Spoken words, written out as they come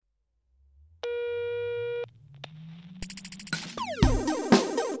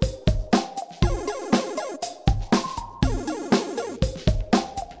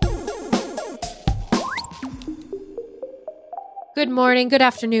Good morning, good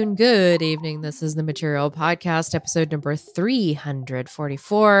afternoon, good evening. This is the Material Podcast, episode number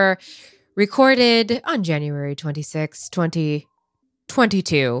 344, recorded on January 26,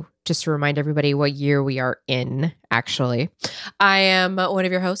 2022. Just to remind everybody what year we are in, actually. I am one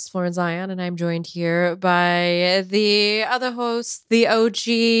of your hosts, Florence Zion, and I'm joined here by the other host, the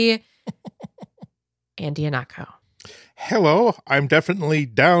OG, Andy Anako. Hello, I'm definitely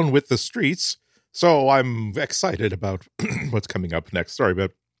down with the streets, so I'm excited about what's coming up next. Sorry,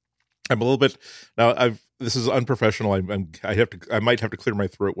 but I'm a little bit now. This is unprofessional. I might have to clear my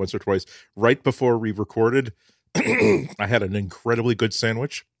throat once or twice. Right before we recorded, I had an incredibly good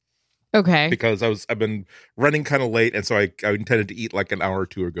sandwich. Okay, because I've been running kind of late, and so I intended to eat like an hour or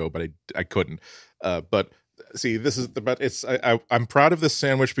two ago, but I couldn't. But see, I'm proud of this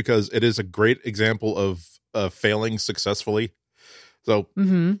sandwich because it is a great example of failing successsorily. So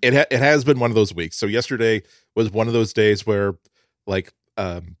it has been one of those weeks. So yesterday was one of those days where, like,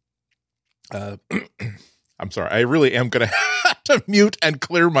 I'm sorry, I really am gonna have to mute and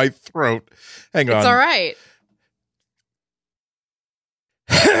clear my throat. Hang on, it's all right.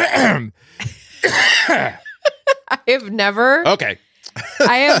 I have never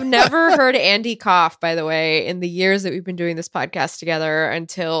heard Andy cough, by the way, in the years that we've been doing this podcast together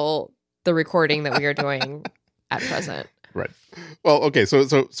until the recording that we are doing at present. Right. Well, okay. So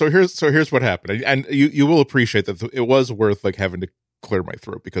here's what happened, and you will appreciate that it was worth like having to clear my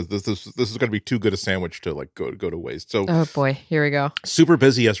throat because this is going to be too good a sandwich to like go to waste. So oh boy, here we go. Super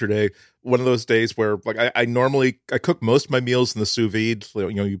busy yesterday. One of those days where like I normally cook most of my meals in the sous vide.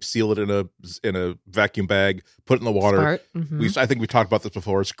 You seal it in a vacuum bag, put it in the water. Smart. Mm-hmm. I think we talked about this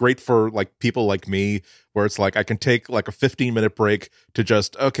before. It's great for like people like me, where it's like I can take like a 15-minute break to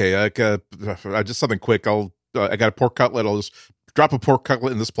just just something quick. I got a pork cutlet. I'll just drop a pork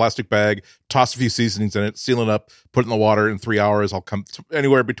cutlet in this plastic bag, toss a few seasonings in it, seal it up, put it in the water. In 3 hours, I'll come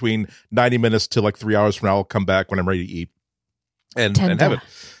anywhere between 90 minutes to like 3 hours from now. I'll come back when I'm ready to eat and have it.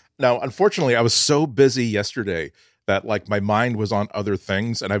 Now, unfortunately, I was so busy yesterday that like my mind was on other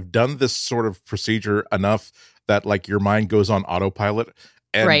things, and I've done this sort of procedure enough that like your mind goes on autopilot.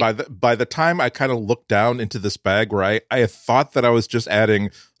 And right. by the time I kind of looked down into this bag where I thought that I was just adding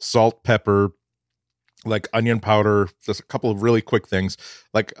salt, pepper, like onion powder, just a couple of really quick things,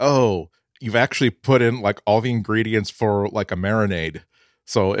 like, oh, you've actually put in like all the ingredients for like a marinade.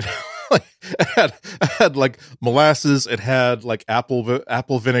 So it had like molasses, it had like apple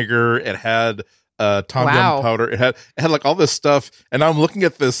vinegar, it had tom yum powder, it had like all this stuff. And I'm looking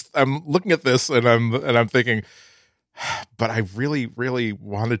at this and I'm thinking, but I really, really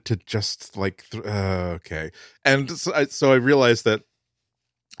wanted to just like okay. And so I realized that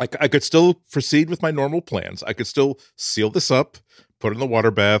I could still proceed with my normal plans. I could still seal this up, put it in the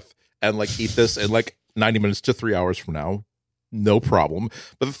water bath, and like eat this in like 90 minutes to 3 hours from now. No problem.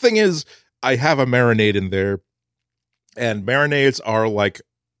 But the thing is, I have a marinade in there, and marinades are like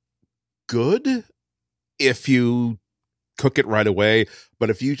good if you cook it right away. But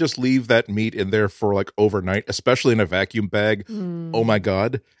if you just leave that meat in there for like overnight, especially in a vacuum bag, oh my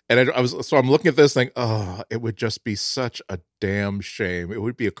God. And I'm looking at this thing, oh, it would just be such a damn shame. It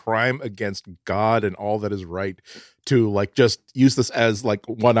would be a crime against God and all that is right to like just use this as like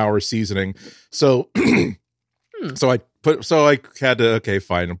 1 hour seasoning. So so I had to, okay,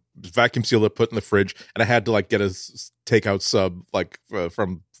 fine, vacuum seal it, put it in the fridge, and I had to like get a takeout sub like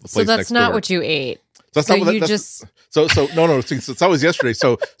from the place next door. So that's not what you ate. That's not what So no. Since that was yesterday.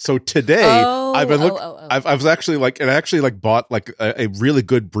 So today I've been looking. I was actually like, and I actually like bought like a really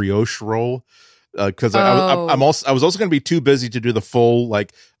good brioche roll because I was also going to be too busy to do the full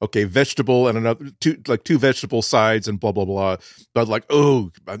like vegetable and another two vegetable sides and blah blah blah. But like,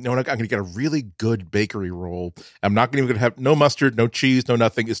 oh no, I'm going to get a really good bakery roll. I'm not even going to have no mustard, no cheese, no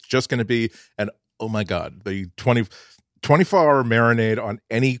nothing. It's just going to be an oh my God, the 24-hour marinade on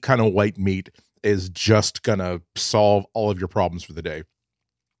any kind of white meat is just gonna solve all of your problems for the day.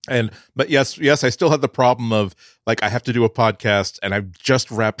 But yes, I still had the problem of like I have to do a podcast, and I've just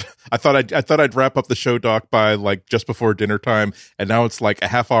wrapped. I thought I'd wrap up the show doc by like just before dinner time, and now it's like a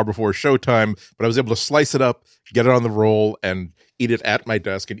half hour before show time. But I was able to slice it up, get it on the roll, and eat it at my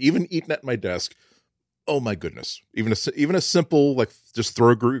desk. And even eating at my desk, oh my goodness! Even a simple like just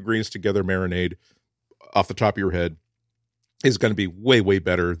throw ingredients together marinade off the top of your head is going to be way, way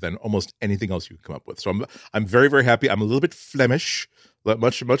better than almost anything else you can come up with. So I'm very, very happy. I'm a little bit Flemish,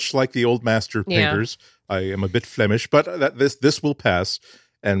 much like the old master painters. Yeah. I am a bit Flemish, but this will pass,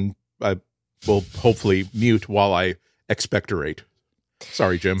 and I will hopefully mute while I expectorate.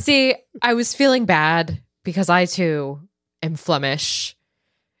 Sorry, Jim. See, I was feeling bad because I too am Flemish,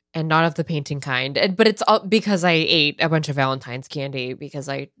 and not of the painting kind. But it's all because I ate a bunch of Valentine's candy because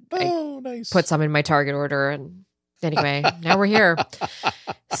I Nice. put some in my Target order. And anyway, now we're here.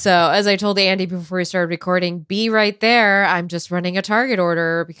 So as I told Andy before we started recording, be right there. I'm just running a Target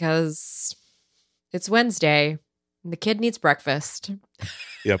order because it's Wednesday and the kid needs breakfast.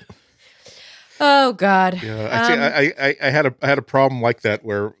 Yep. Oh God. Yeah, actually, I had a problem like that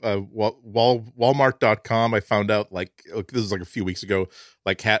where Walmart.com, I found out like this is like a few weeks ago,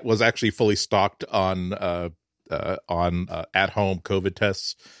 like was actually fully stocked on at home COVID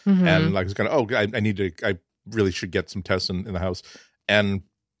tests, and I was kind of I really should get some tests in the house, and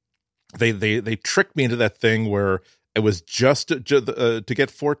they tricked me into that thing where it was just to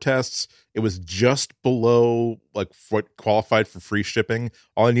get 4 tests. It was just below like what qualified for free shipping.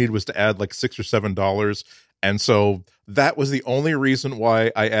 All I needed was to add like $6 or $7, and so that was the only reason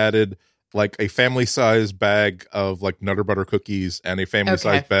why I added like a family size bag of like Nutter Butter cookies and a family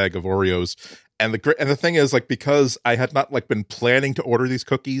size bag of Oreos. And the thing is, like, because I had not like been planning to order these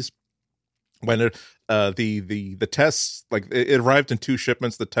cookies. When the tests, like it arrived in 2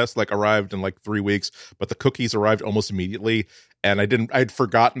 shipments. The test like arrived in like 3 weeks, but the cookies arrived almost immediately. And I'd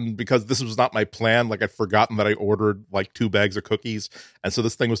forgotten, because this was not my plan. Like I'd forgotten that I ordered like 2 bags of cookies. And so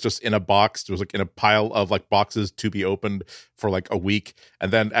this thing was just in a box. It was like in a pile of like boxes to be opened for like a week.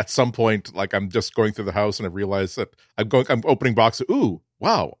 And then at some point, like I'm just going through the house and I realized that I'm opening boxes. Ooh,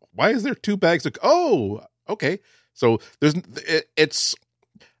 wow. Why is there 2 bags of, oh, okay. So it's,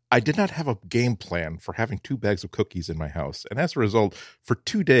 I did not have a game plan for having 2 bags of cookies in my house. And as a result, for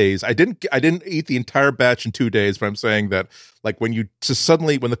 2 days, I didn't eat the entire batch in 2 days, but I'm saying that like when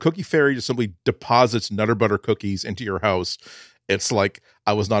the cookie fairy just simply deposits Nutter Butter cookies into your house, it's like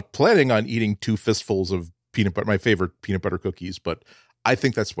I was not planning on eating 2 fistfuls of peanut butter, my favorite peanut butter cookies, but I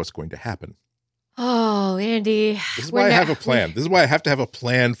think that's what's going to happen. Oh, Andy. This is why I have a plan. This is why I have to have a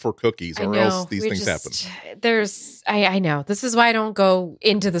plan for cookies, or else these things happen. I know. This is why I don't go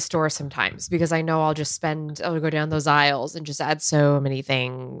into the store sometimes, because I know I'll go down those aisles and just add so many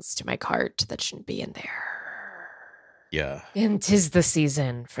things to my cart that shouldn't be in there. Yeah. And 'tis the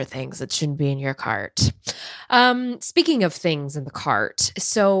season for things that shouldn't be in your cart. Speaking of things in the cart,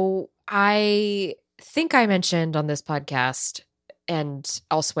 so I think I mentioned on this podcast and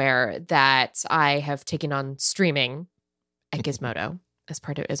elsewhere that I have taken on streaming at Gizmodo as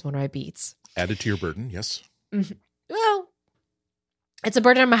one of my beats. Added to your burden, yes. Mm-hmm. Well, it's a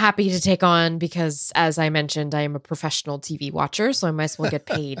burden I'm happy to take on because, as I mentioned, I am a professional TV watcher, so I might as well get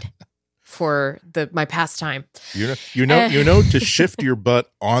paid for my pastime. You know to shift your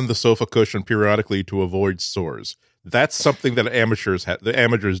butt on the sofa cushion periodically to avoid sores. That's something that the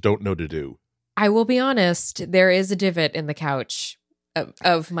amateurs don't know to do. I will be honest, there is a divot in the couch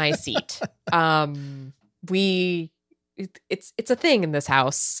of my seat. It's a thing in this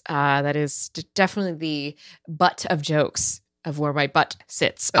house that is definitely the butt of jokes of where my butt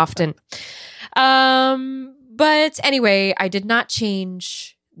sits often. But anyway, I did not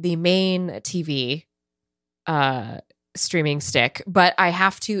change the main TV streaming stick, but I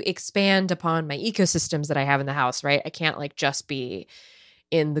have to expand upon my ecosystems that I have in the house, right? I can't like just be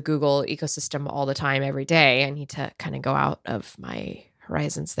in the Google ecosystem all the time every day. I need to kind of go out of my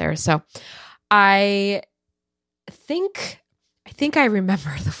horizons there. So I think I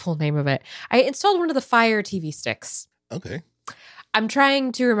remember the full name of it. I installed one of the Fire TV sticks. Okay. I'm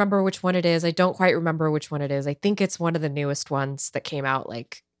trying to remember which one it is. I don't quite remember which one it is. I think it's one of the newest ones that came out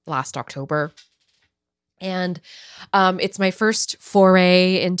like last October. And it's my first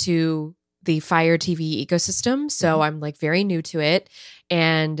foray into the Fire TV ecosystem. So I'm like very new to it.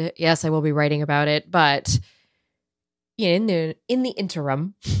 And yes, I will be writing about it, but in the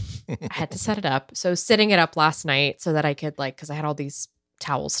interim, I had to set it up. So setting it up last night so that I could because I had all these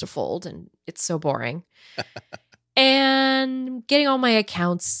towels to fold and it's so boring. And getting all my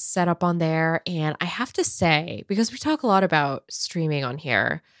accounts set up on there. And I have to say, because we talk a lot about streaming on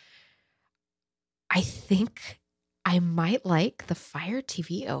here, I think I might like the Fire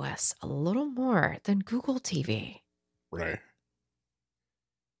TV OS a little more than Google TV. Right.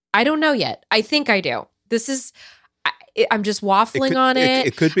 I don't know yet. I think I do. I'm just waffling on it.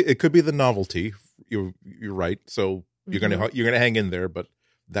 It could be the novelty. You're right. So you're gonna hang in there, but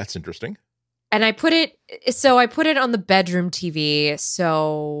that's interesting. And I put it on the bedroom TV.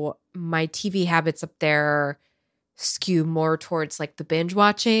 So my TV habits up there skew more towards like the binge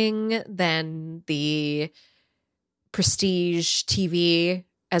watching than the prestige TV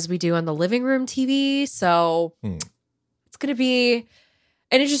as we do on the living room TV. So it's going to be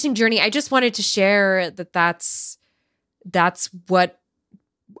an interesting journey. I just wanted to share that's what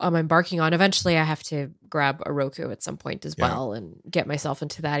I'm embarking on. Eventually, I have to grab a Roku at some point as well and get myself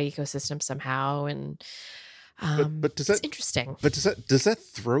into that ecosystem somehow. And but does it's that interesting. But does that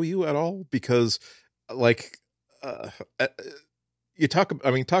throw you at all? Because like talk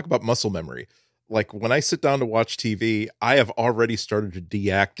about muscle memory. Like when I sit down to watch TV, I have already started to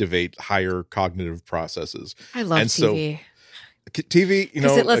deactivate higher cognitive processes. I love TV. TV,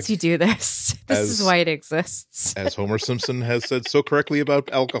 because it lets you do this. This is why it exists. As Homer Simpson has said so correctly about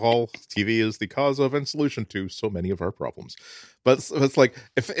alcohol, TV is the cause of and solution to so many of our problems. But it's like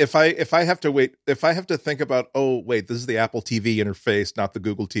if I have to think about, oh wait, this is the Apple TV interface, not the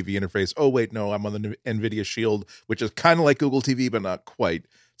Google TV interface. Oh wait, no, I'm on the NVIDIA Shield, which is kind of like Google TV but not quite.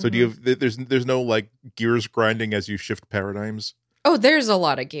 So there's no like gears grinding as you shift paradigms? Oh, there's a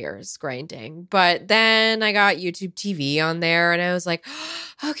lot of gears grinding. But then I got YouTube TV on there and I was like,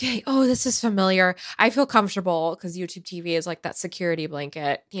 okay, this is familiar. I feel comfortable because YouTube TV is like that security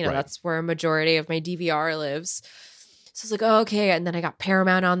blanket. You know, Right. That's where a majority of my DVR lives. So I was like, okay. And then I got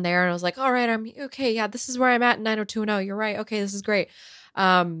Paramount on there and I was like, all right, I'm okay. Yeah, this is where I'm at in 90210. You're right. Okay, this is great.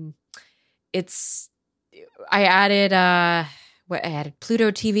 I added Pluto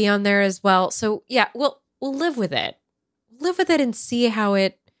TV on there as well. So yeah, we'll live with it. Live with it and see how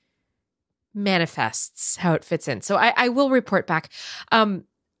it manifests, how it fits in. So I will report back.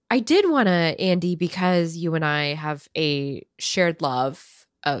 I did want to, Andy, because you and I have a shared love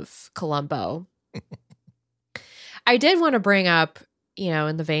of Columbo. I did want to bring up,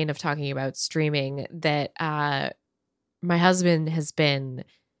 in the vein of talking about streaming, that my husband has been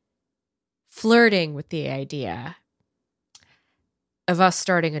flirting with the idea of us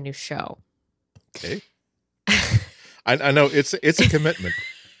starting a new show. Okay. I know it's a commitment.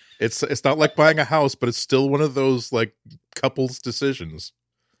 It's not like buying a house, but it's still one of those like couples decisions.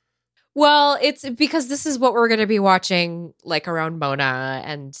 Well, it's because this is what we're going to be watching like around Mona,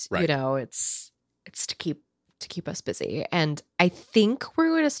 and Right. it's to keep us busy. And I think we're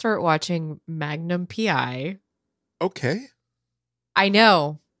going to start watching Magnum PI. Okay. I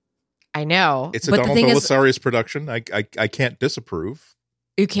know. It's a but Donald the thing Belisarius production. I can't disapprove.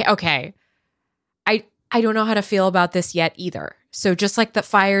 You can't. Okay. I don't know how to feel about this yet either. So just like the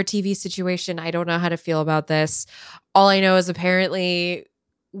Fire TV situation, I don't know how to feel about this. All I know is apparently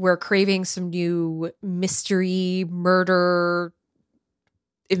we're craving some new mystery, murder,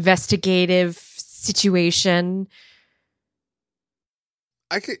 investigative situation.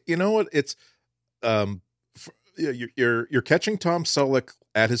 You know what? It's you're catching Tom Selleck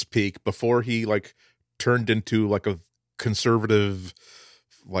at his peak before he like turned into like a conservative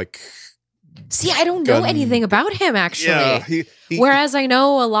like. See, I don't know anything about him actually. Yeah, whereas I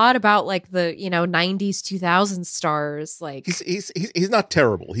know a lot about like the 90s 2000s stars. Like he's not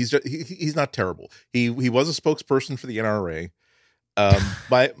terrible. He's not terrible. He was a spokesperson for the NRA. I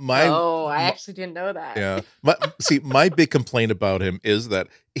actually didn't know that. Yeah. My big complaint about him is that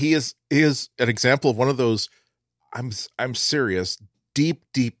he is an example of one of those I'm serious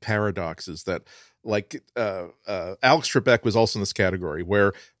deep paradoxes that like Alex Trebek was also in this category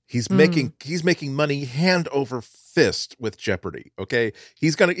where he's making money hand over fist with Jeopardy. Okay.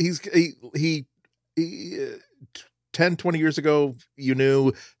 10, 20 years ago, you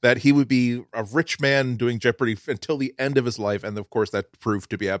knew that he would be a rich man doing Jeopardy until the end of his life. And of course, that proved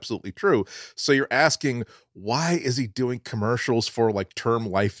to be absolutely true. So you're asking, why is he doing commercials for like term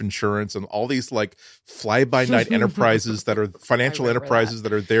life insurance and all these like fly-by-night enterprises that are financial enterprises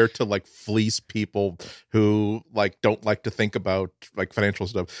that are there to like fleece people who like don't like to think about like financial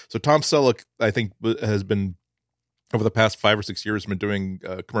stuff. So Tom Selleck, I think, has been over the past 5 or 6 years, been doing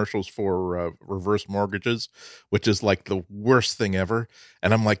commercials for reverse mortgages, which is like the worst thing ever.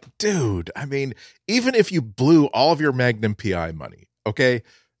 And I'm like, dude, I mean, even if you blew all of your Magnum PI money, okay,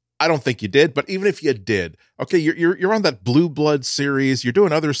 I don't think you did, but even if you did, okay, you're on that Blue Blood series, you're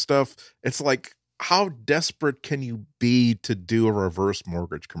doing other stuff. It's like, how desperate can you be to do a reverse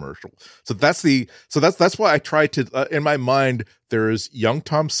mortgage commercial? So that's why I try to in my mind. There's young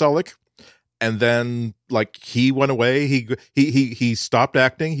Tom Selleck. And then, like, he went away. He stopped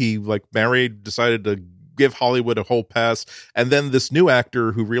acting. He like married, decided to give Hollywood a whole pass. And then this new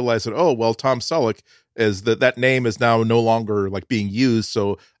actor who realized that, oh well, Tom Selleck is that name is now no longer like being used,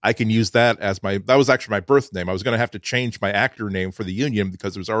 so I can use that as that was actually my birth name. I was going to have to change my actor name for the Union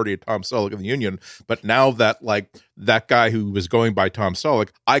because there was already a Tom Selleck in the Union. But now that like that guy who was going by Tom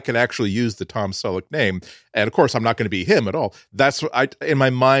Selleck, I can actually use the Tom Selleck name. And of course, I'm not going to be him at all. That's what in my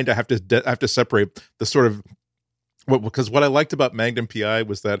mind, I have to separate the sort of because what I liked about Magnum PI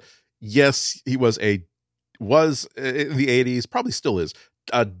was that yes, he was in the 80s, probably still is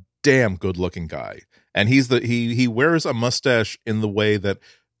a damn good looking guy. And he wears a mustache in the way that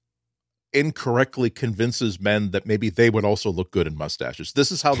incorrectly convinces men that maybe they would also look good in mustaches.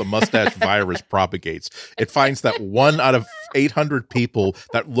 This is how the mustache virus propagates. It finds that 1 out of 800 people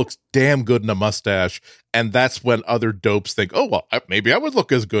that looks damn good in a mustache, and that's when other dopes think, oh, well, maybe I would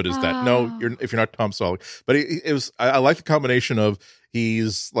look as good as that. No, if you're not Tom Selleck. But it was, I like the combination of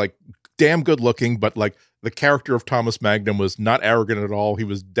he's like damn good looking, but like the character of Thomas Magnum was not arrogant at all. He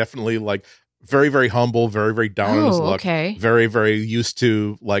was definitely like very, very humble, very, very down on his luck, very, very used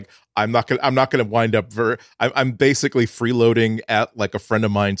to like, I'm not gonna wind up I'm basically freeloading at like a friend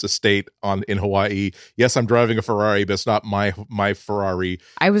of mine's estate in Hawaii. Yes, I'm driving a Ferrari, but it's not my Ferrari.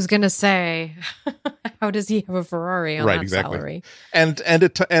 I was gonna say, how does he have a Ferrari on that salary? And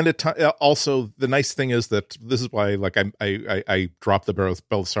also the nice thing is that this is why like I dropped the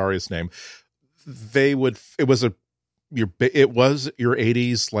Belisarius name. It was your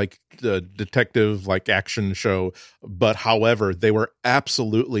 80s like detective like action show, but however they were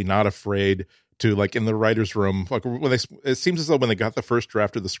absolutely not afraid to, like, in the writer's room, like when it seems as though when they got the first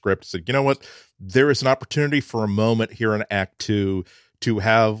draft of the script, said, you know what, there is an opportunity for a moment here in Act 2 to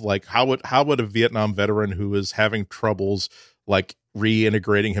have like how would a Vietnam veteran who is having troubles like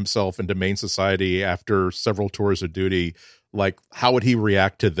reintegrating himself into main society after several tours of duty, like how would he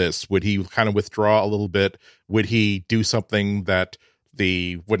react to this? Would he kind of withdraw a little bit? Would he do something that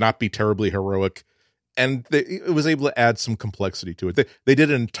would not be terribly heroic? And it was able to add some complexity to it. They did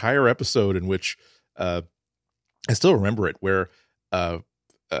an entire episode in which I still remember it, where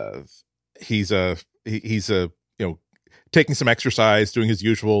he's taking some exercise, doing his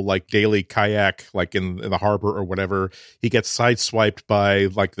usual like daily kayak, like in the harbor or whatever. He gets sideswiped by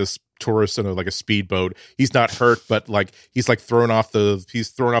like this tourist in like a speedboat. He's not hurt, but like he's thrown off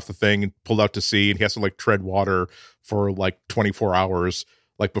the thing and pulled out to sea, and he has to like tread water for like 24 hours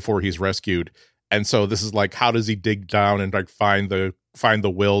like before he's rescued. And so this is like, how does he dig down and like find the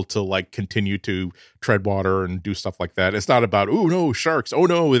will to like continue to tread water and do stuff like that? It's not about, oh no, sharks, oh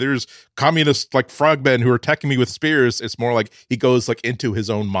no, there's communist like frogmen who are attacking me with spears. It's more like he goes like into his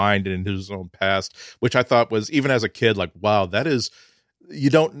own mind and into his own past, which I thought was, even as a kid, like, wow, that is,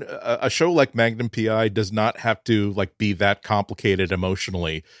 a show like Magnum PI does not have to like be that complicated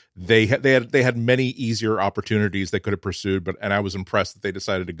emotionally. They had many easier opportunities they could have pursued, and I was impressed that they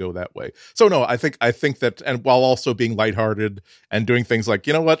decided to go that way. So no, I think that, and while also being lighthearted and doing things like,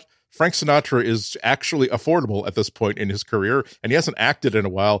 you know what, Frank Sinatra is actually affordable at this point in his career, and he hasn't acted in a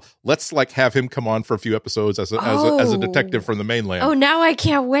while. Let's like have him come on for a few episodes as a detective from the mainland. Oh, now I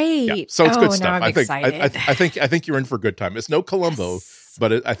can't wait. Yeah, so it's good stuff. I think you're in for a good time. It's no Columbo,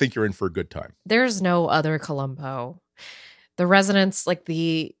 but I think you're in for a good time. There's no other Columbo. The Resonance, like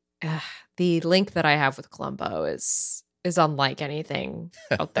the link that I have with Columbo is unlike anything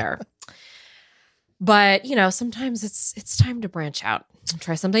out there. But, sometimes it's time to branch out and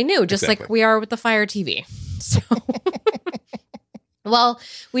try something new, just like we are with the Fire TV. So, well,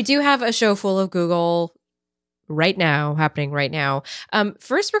 we do have a show full of Google happening right now.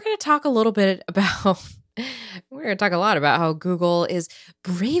 First, we're going to talk a lot about how Google is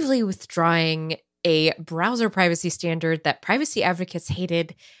bravely withdrawing a browser privacy standard that privacy advocates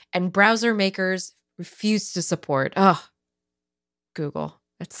hated and browser makers refused to support. Oh, Google.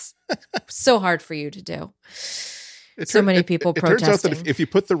 It's so hard for you to do. So many people protesting. It turns out that if you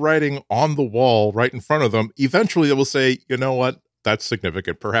put the writing on the wall right in front of them, eventually they will say, you know what, that's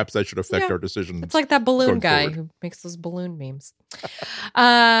significant. Perhaps that should affect our decisions. It's like that balloon guy who makes those balloon memes.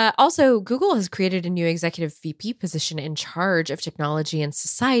 Also, Google has created a new executive VP position in charge of technology and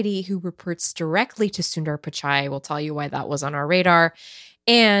society who reports directly to Sundar Pichai. We'll tell you why that was on our radar.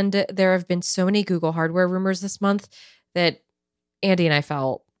 And there have been so many Google hardware rumors this month that Andy and I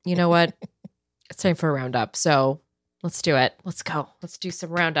felt, you know what? It's time for a roundup. So let's do it. Let's go. Let's do some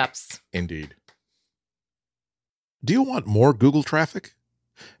roundups. Indeed. Do you want more Google traffic?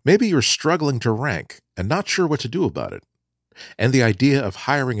 Maybe you're struggling to rank and not sure what to do about it. And the idea of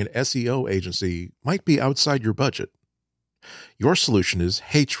hiring an SEO agency might be outside your budget. Your solution is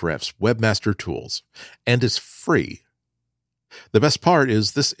Ahrefs Webmaster Tools, and is free. The best part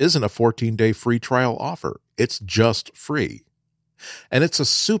is this isn't a 14-day free trial offer. It's just free. And it's a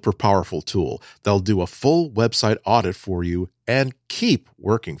super powerful tool that'll do a full website audit for you and keep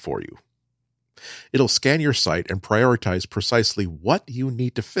working for you. It'll scan your site and prioritize precisely what you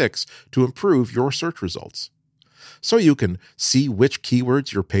need to fix to improve your search results. So you can see which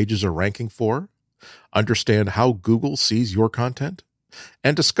keywords your pages are ranking for, understand how Google sees your content,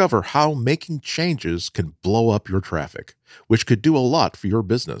 and discover how making changes can blow up your traffic, which could do a lot for your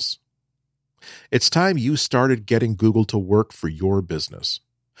business. It's time you started getting Google to work for your business.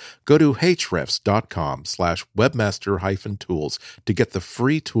 Go to hrefs.com/webmaster-tools to get the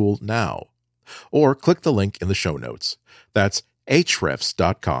free tool now, or click the link in the show notes. That's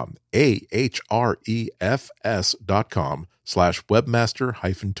hrefs.com,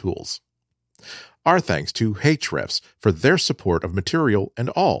 ahrefs.com/webmaster-tools. Our thanks to Hrefs for their support of material and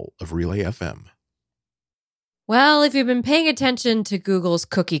all of Relay FM. Well, if you've been paying attention to Google's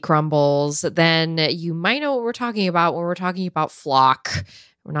cookie crumbles, then you might know what we're talking about when we're talking about flock.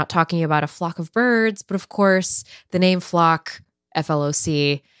 We're not talking about a flock of birds, but of course, the name flock,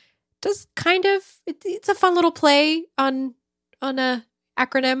 FLOC, does kind of, it's a fun little play on a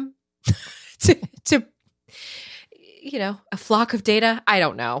acronym to a flock of data. I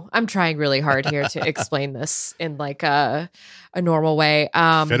don't know. I'm trying really hard here to explain this in like a normal way.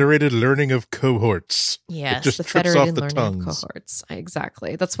 Federated learning of cohorts. Yes, it just the trips federated off the learning tongues. of cohorts.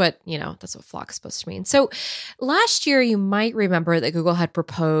 Exactly. That's what flock is supposed to mean. So last year, you might remember that Google had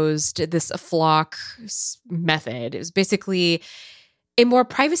proposed this flock method. It was basically a more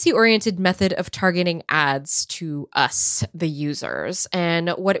privacy-oriented method of targeting ads to us, the users.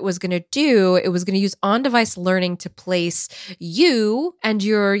 And what it was going to do, it was going to use on-device learning to place you and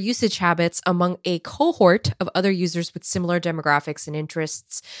your usage habits among a cohort of other users with similar demographics and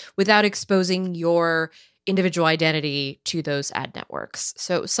interests without exposing your individual identity to those ad networks.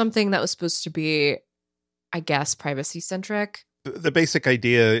 So something that was supposed to be, I guess, privacy-centric. The basic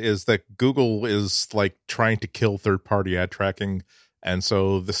idea is that Google is like trying to kill third-party ad tracking. And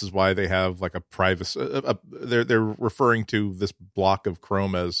so this is why they have like a privacy. They're referring to this block of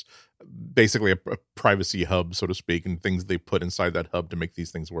Chrome as basically a privacy hub, so to speak, and things they put inside that hub to make these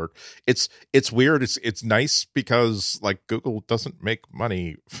things work. It's weird. It's nice because like Google doesn't make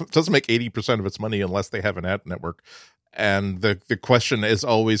money, doesn't make 80% of its money unless they have an ad network. And the question is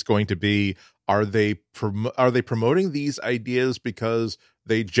always going to be: Are they promoting these ideas because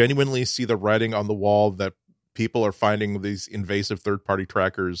they genuinely see the writing on the wall that people are finding these invasive third-party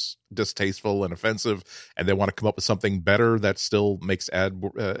trackers distasteful and offensive, and they want to come up with something better that still makes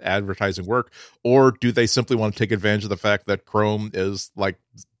advertising work? Or do they simply want to take advantage of the fact that Chrome is like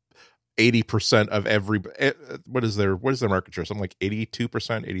 80% of every what is their market share? Something like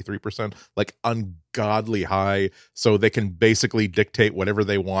 82%, 83%, like ungodly high. So they can basically dictate whatever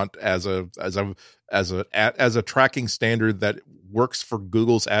they want as a tracking standard that works for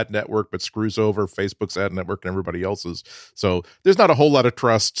Google's ad network, but screws over Facebook's ad network and everybody else's. So there's not a whole lot of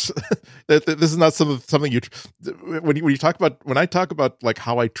trust. This is not something when I talk about like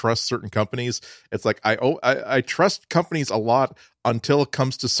how I trust certain companies, it's like I trust companies a lot until it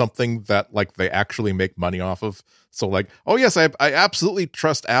comes to something that like they actually make money off of. So like, oh yes, I absolutely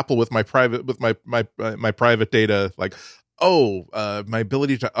trust Apple with my private data. Like, my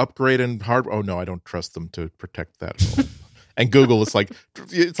ability to upgrade and hardware. Oh no, I don't trust them to protect that at all. And Google, it's like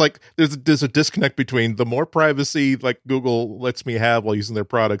there's a disconnect between the more privacy like Google lets me have while using their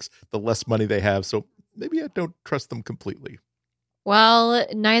products, the less money they have. So maybe I don't trust them completely. Well,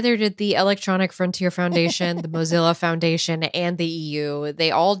 neither did the Electronic Frontier Foundation, the Mozilla Foundation, and the EU. They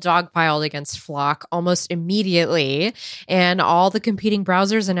all dogpiled against Flock almost immediately, and all the competing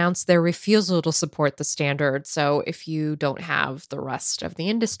browsers announced their refusal to support the standard. So if you don't have the rest of the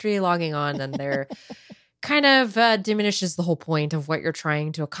industry logging on, then they're kind of diminishes the whole point of what you're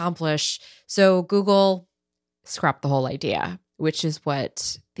trying to accomplish. So Google scrapped the whole idea, which is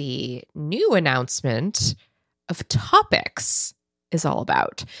what the new announcement of Topics is all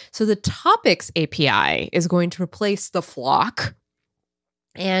about. So the Topics API is going to replace the Flock,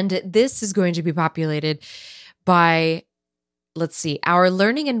 and this is going to be populated by, let's see, our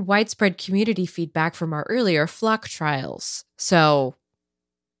learning and widespread community feedback from our earlier Flock trials. So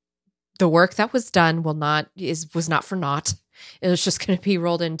the work that was done was not for naught. It was just going to be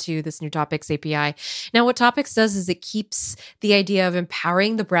rolled into this new Topics API. Now, what Topics does is it keeps the idea of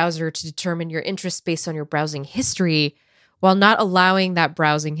empowering the browser to determine your interests based on your browsing history, while not allowing that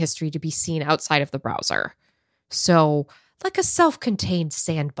browsing history to be seen outside of the browser. So, like a self-contained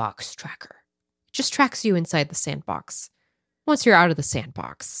sandbox tracker. It just tracks you inside the sandbox. Once you're out of the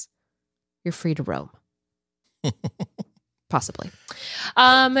sandbox, you're free to roam. Possibly.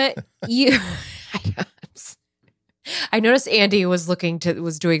 I noticed Andy was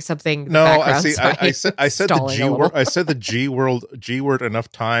doing something. No, I see. I said the G word. I said the G word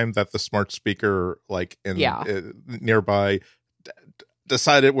enough time that the smart speaker, like nearby,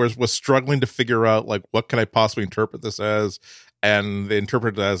 decided was struggling to figure out like what can I possibly interpret this as, and they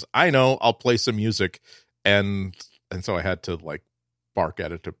interpreted it as, I know, I'll play some music, and so I had to like bark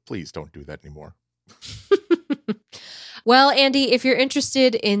at it to please don't do that anymore. Well, Andy, if you're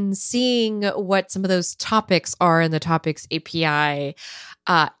interested in seeing what some of those topics are in the Topics API,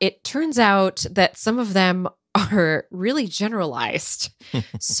 It turns out that some of them are really generalized.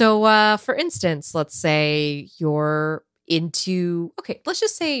 So, for instance, let's say you're into, okay, let's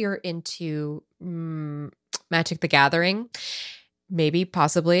just say you're into Magic the Gathering. Maybe,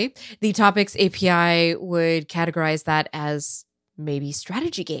 possibly. The Topics API would categorize that as maybe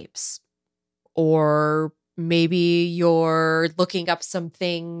strategy games. Or maybe you're looking up some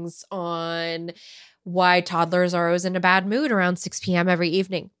things on why toddlers are always in a bad mood around 6 p.m. every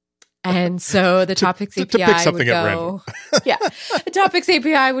evening. And so the Topics API would go, yeah, the Topics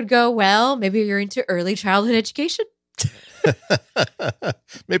API would go, well, maybe you're into early childhood education.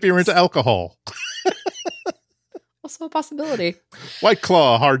 Maybe you're into alcohol. Also a possibility. White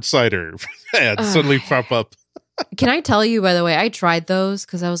Claw, hard cider, and suddenly pop up. Can I tell you, by the way, I tried those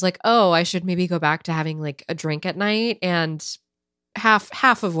because I was like, oh, I should maybe go back to having like a drink at night. And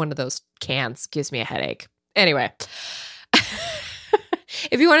half of one of those cans gives me a headache. Anyway.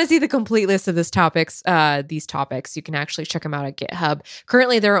 If you want to see the complete list of these topics, you can actually check them out at GitHub.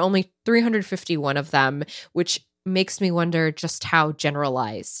 Currently, there are only 351 of them, which makes me wonder just how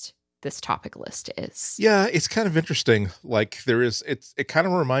generalized this topic list is. Yeah, it's kind of interesting. Like it kind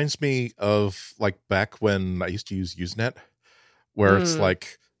of reminds me of like back when I used to use Usenet, where it's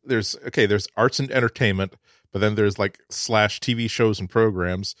like there's arts and entertainment, but then there's like / TV shows and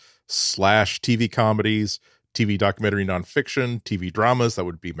programs / TV comedies, TV documentary nonfiction, TV dramas, that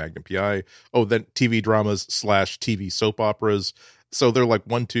would be Magnum PI. Oh, then TV dramas / TV soap operas. So they're like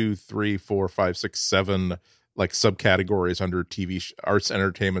 1, 2, 3, 4, 5, 6, 7 like subcategories under TV arts,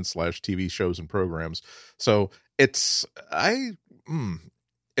 entertainment / TV shows and programs. So it's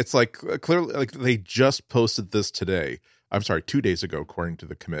like clearly like they just posted this today. I'm sorry, 2 days ago, according to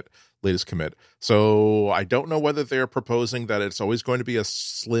the latest commit. So I don't know whether they're proposing that it's always going to be a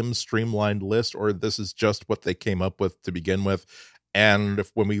slim, streamlined list, or this is just what they came up with to begin with. And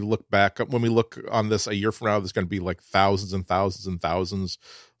when we look on this a year from now, there's going to be like thousands and thousands and thousands,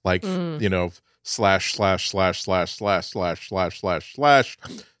 like, you know, / skincare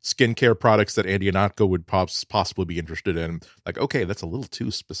products that Andy Ihnatko would possibly be interested in. Like, okay, that's a little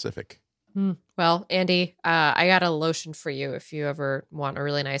too specific. Well, Andy, I got a lotion for you if you ever want a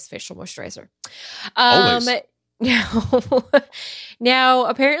really nice facial moisturizer. Always. Now,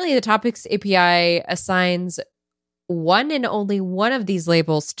 apparently the Topics API assigns one and only one of these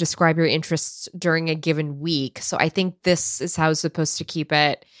labels to describe your interests during a given week. So I think this is how it's supposed to keep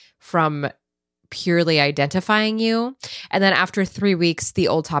it from purely identifying you. And then after 3 weeks, the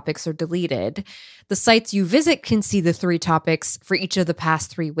old topics are deleted. The sites you visit can see the 3 topics for each of the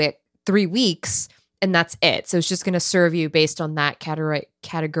past 3 weeks, and that's it. So it's just going to serve you based on that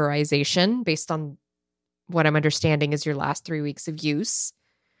categorization, based on what I'm understanding is your last 3 weeks of use.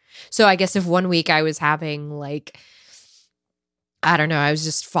 So I guess if 1 week I was having like, I don't know, I was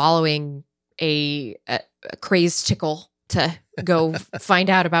just following a crazed tickle to go find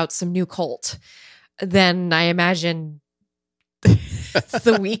out about some new cult, then I imagine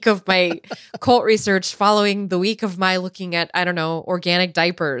the week of my cult research following the week of my looking at, I don't know, organic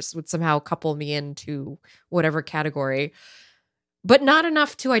diapers would somehow couple me into whatever category, but not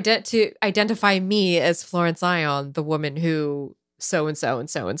enough to identify me as Florence Ion, the woman who so and so and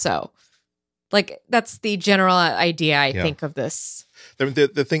so and so. Like, that's the general idea I think of this.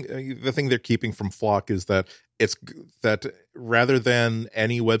 The thing they're keeping from Flock is that it's that rather than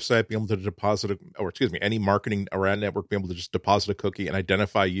any website being able to deposit, any marketing around network being able to just deposit a cookie and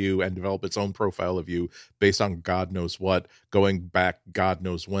identify you and develop its own profile of you based on God knows what, going back God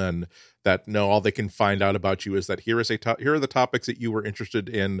knows when, that no, all they can find out about you is that here are the topics that you were interested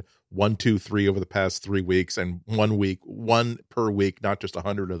in 1, 2, 3 over the past 3 weeks, and 1 per week, not just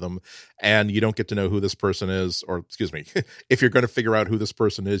 100 of them. And you don't get to know who this person is, or if you're going to figure out who this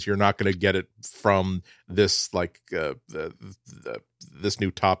person is, you're not going to get it from this this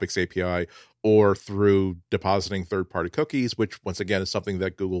new Topics API or through depositing third-party cookies, which once again is something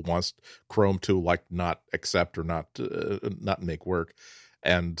that Google wants Chrome to like not accept or not make work.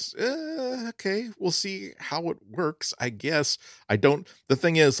 And okay, we'll see how it works, I guess. The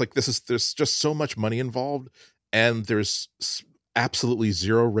thing is, like, there's just so much money involved, and there's absolutely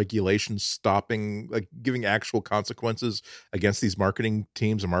zero regulation stopping, like, giving actual consequences against these marketing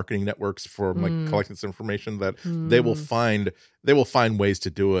teams and marketing networks for like collecting this information, that they will find ways to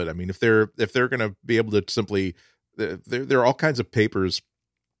do it. I mean, if they're going to be able to simply, there are all kinds of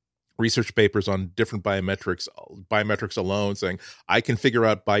research papers on different biometrics alone, saying I can figure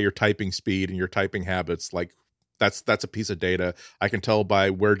out by your typing speed and your typing habits, like that's a piece of data. I can tell by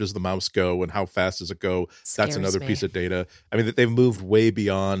where does the mouse go and how fast does it go. That's another piece of data. I mean, they've moved way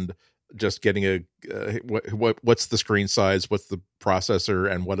beyond just getting a what's the screen size, what's the processor,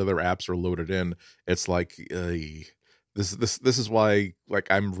 and what other apps are loaded in. It's like this is why,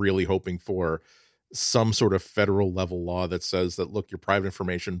 like, I'm really hoping for some sort of federal level law that says that, look, your private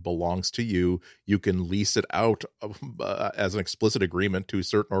information belongs to you. You can lease it out as an explicit agreement to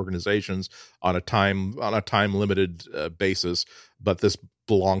certain organizations on a time limited basis, but this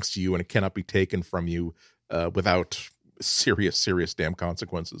belongs to you and it cannot be taken from you without serious damn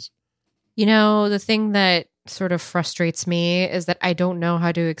consequences. You know, the thing that sort of frustrates me is that I don't know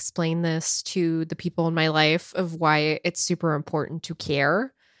how to explain this to the people in my life of why it's super important to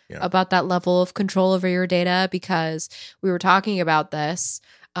care about that level of control over your data, because we were talking about this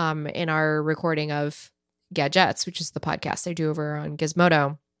in our recording of Gadgets, which is the podcast I do over on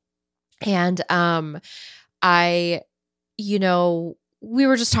Gizmodo. And we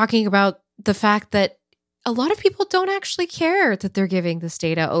were just talking about the fact that a lot of people don't actually care that they're giving this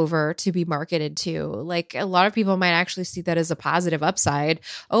data over to be marketed to. Like, a lot of people might actually see that as a positive upside.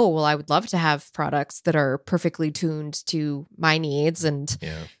 Oh, well, I would love to have products that are perfectly tuned to my needs, and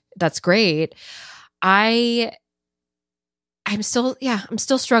that's great. I'm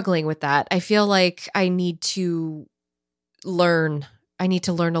still struggling with that. I feel like I need to learn a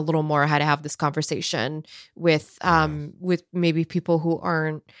little more how to have this conversation with maybe people who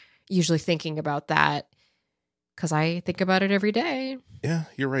aren't usually thinking about that, because I think about it every day. Yeah,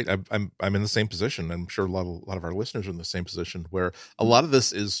 you're right. I'm in the same position. I'm sure a lot of our listeners are in the same position, where a lot of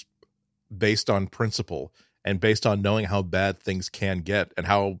this is based on principle and based on knowing how bad things can get and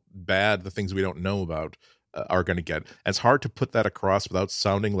how bad the things we don't know about are going to get. And it's hard to put that across without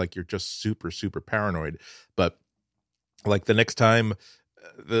sounding like you're just super paranoid. But like the next time,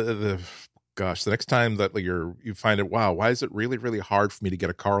 the next time that you find it, wow, why is it really hard for me to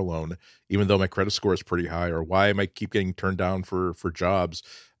get a car loan, even though my credit score is pretty high, or why am I keep getting turned down for jobs?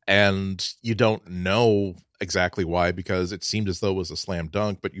 And you don't know exactly why, because it seemed as though it was a slam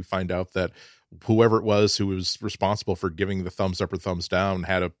dunk, but you find out that whoever it was who was responsible for giving the thumbs up or thumbs down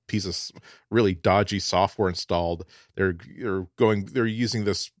had a piece of really dodgy software installed. They're using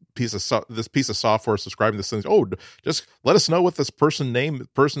this piece of software, subscribing to this thing. Oh, just let us know what this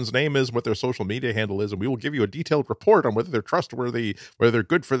person's name is, what their social media handle is, and we will give you a detailed report on whether they're trustworthy, whether they're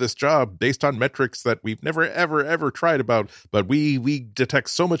good for this job, based on metrics that we've never ever tried about. But we detect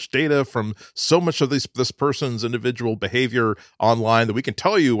so much data from so much of this person's individual behavior online that we can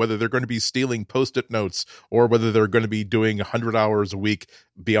tell you whether they're going to be stealing Post-it notes or whether they're going to be doing 100 hours a week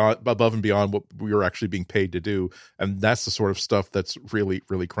above and beyond what we are actually being paid to do. And that's the sort of stuff that's really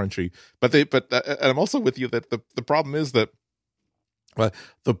crunchy. But and I'm also with you that the problem is that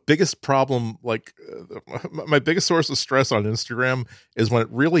the biggest problem, my biggest source of stress on Instagram is when it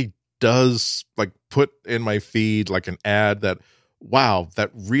really does put in my feed like an ad that, wow,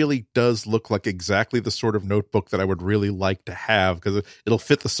 that really does look like exactly the sort of notebook that I would really like to have, because it'll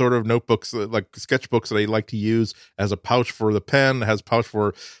fit the sort of notebooks, like sketchbooks, that I like to use as a pouch for the pen, has pouch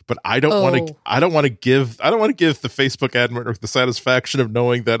for, but I don't want to give the Facebook admin the satisfaction of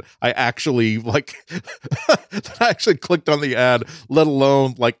knowing that I actually that I actually clicked on the ad, let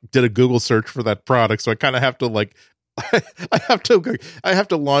alone did a Google search for that product. So I kind of have to I have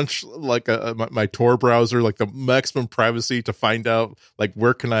to launch my Tor browser, the maximum privacy, to find out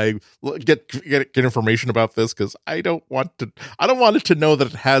where can I get information about this, because I don't want it to know that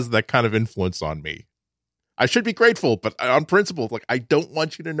it has that kind of influence on me. I should be grateful, but on principle, I don't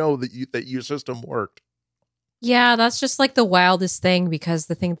want you to know that your system worked. Yeah, that's just the wildest thing, because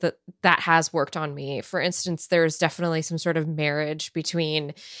the thing that has worked on me, for instance, there's definitely some sort of marriage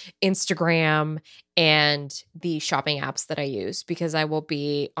between Instagram and the shopping apps that I use, because I will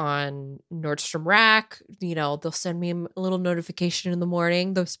be on Nordstrom Rack. They'll send me a little notification in the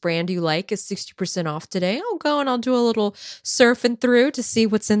morning. This brand you like is 60% off today. I'll go and I'll do a little surfing through to see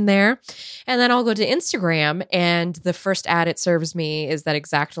what's in there. And then I'll go to Instagram, and the first ad it serves me is that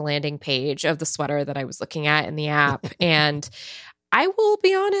exact landing page of the sweater that I was looking at in the app. And I will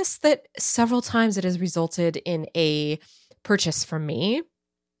be honest that several times it has resulted in a purchase from me,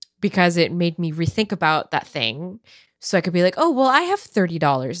 because it made me rethink about that thing. So I could be like, oh, well, I have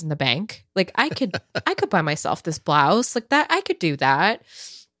 $30 in the bank. I could buy myself this blouse that. I could do that.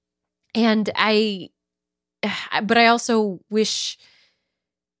 And but I also wish,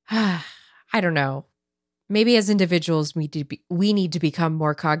 I don't know, maybe as individuals, we need to become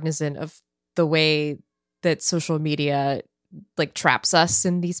more cognizant of the way that social media traps us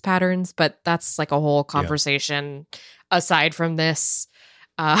in these patterns. But that's a whole conversation aside from this.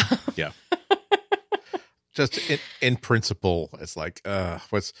 Yeah. Just in principle, it's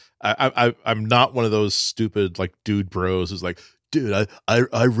I'm not one of those stupid dude bros who's dude,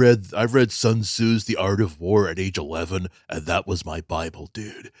 I read Sun Tzu's The Art of War at age 11, and that was my Bible,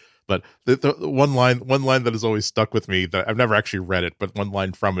 dude. But the one line that has always stuck with me, that I've never actually read it, but one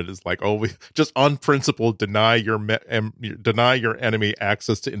line from it is like, "Oh, we just on principle deny your enemy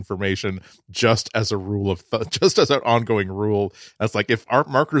access to information, just as a rule of just as an ongoing rule." That's like, if art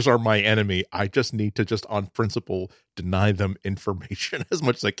markers are my enemy, I just need to just on principle deny them information as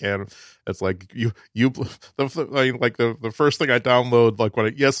much as I can. It's like the first thing I download,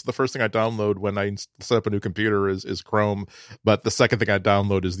 the first thing I download when I set up a new computer is Chrome, but the second thing I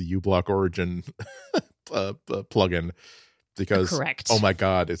download is the uBlock Origin plugin, because Correct. Oh my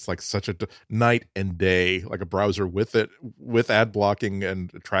god, it's like such a night and day. Like a browser with ad blocking and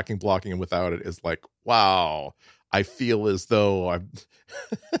tracking blocking, and without it is like, wow. I feel as though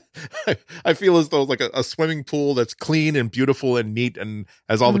I feel as though like a swimming pool that's clean and beautiful and neat and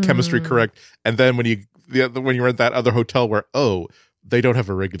has all the chemistry correct. And then when you're at that other hotel where, oh, they don't have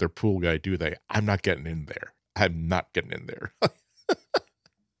a regular pool guy, do they? I'm not getting in there.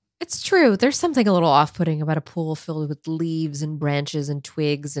 It's true. There's something a little off-putting about a pool filled with leaves and branches and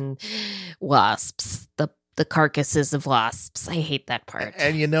twigs and wasps. The carcasses of wasps. I hate that part.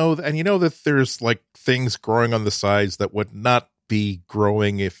 And you know that there's like things growing on the sides that would not be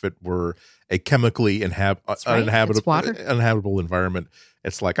growing if it were a chemically uninhabitable environment.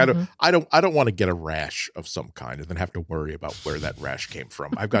 It's like, I don't want to get a rash of some kind and then have to worry about where that rash came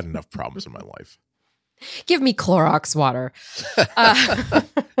from. I've got enough problems in my life. Give me Clorox water.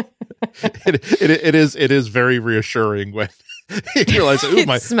 It is very reassuring when you realize, ooh,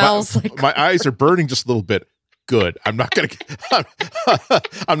 my eyes are burning just a little bit. Good. I'm not gonna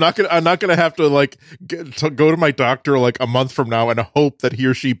have to like go to my doctor like a month from now and hope that he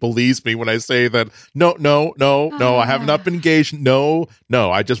or she believes me when I say that no, I have not been engaged. No,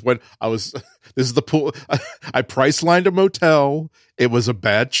 I just went. This is the pool. I price lined a motel. It was a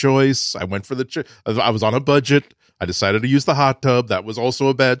bad choice. I went for I was on a budget. I decided to use the hot tub. That was also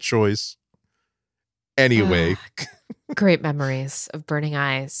a bad choice. Anyway. Great memories of burning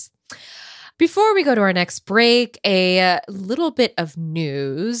eyes. Before we go to our next break, a little bit of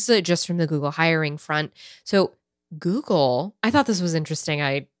news just from the Google hiring front. So Google, I thought this was interesting.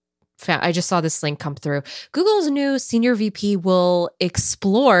 I just saw this link come through. Google's new senior VP will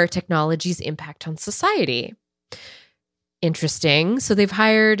explore technology's impact on society. Interesting. So they've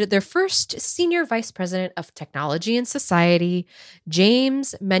hired their first senior vice president of technology and society,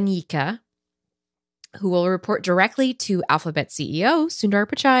 James Manyika, who will report directly to Alphabet CEO Sundar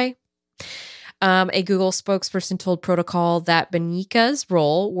Pichai. A Google spokesperson told Protocol that Manyika's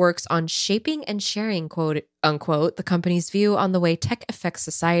role works on shaping and sharing, quote unquote, the company's view on the way tech affects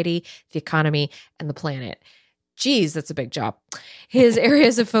society, the economy, and the planet. Geez, that's a big job. His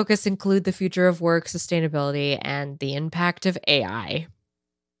areas of focus include the future of work, sustainability, and the impact of AI.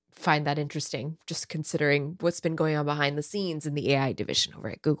 Find that interesting, just considering what's been going on behind the scenes in the AI division over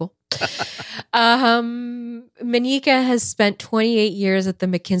at Google. Manyika has spent 28 years at the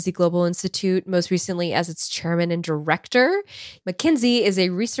McKinsey Global Institute, most recently as its chairman and director. McKinsey is a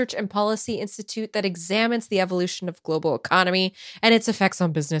research and policy institute that examines the evolution of global economy and its effects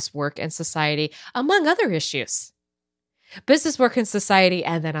on business, work, and society, among other issues. Business, work, and society,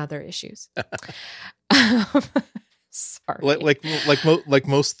 and then other issues. Sorry. Like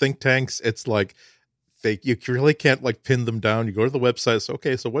most think tanks, it's like you really can't like pin them down. You go to the website. It's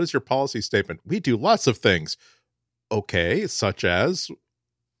okay. So what is your policy statement? We do lots of things. Okay, such as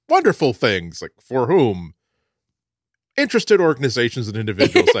wonderful things. Like for whom? Interested organizations and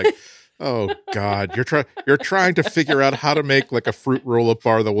individuals. Like, oh God, you're trying to figure out how to make like a fruit roll-up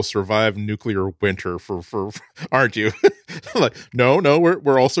bar that will survive nuclear winter for aren't you? Like, no,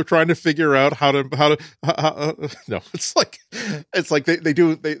 we're also trying to figure out how to no, it's like it's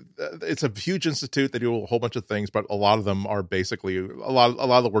a huge institute. They do a whole bunch of things, but a lot of them are basically a lot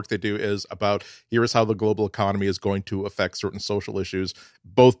of the work they do is about here is how the global economy is going to affect certain social issues,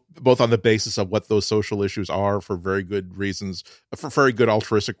 both on the basis of what those social issues are for very good reasons, for very good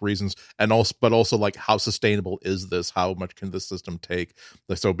altruistic reasons, and also like how sustainable is this? How much can this system take?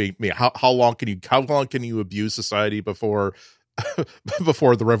 So how long can you abuse society before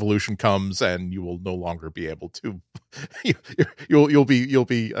the revolution comes and you will no longer be able to you'll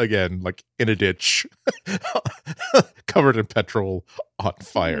be again like in a ditch covered in petrol on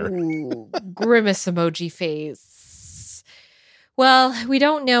fire. Ooh, grimace emoji face. Well, we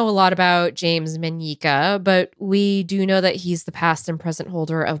don't know a lot about James Manyika, but we do know that he's the past and present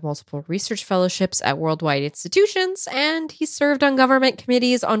holder of multiple research fellowships at worldwide institutions, and he served on government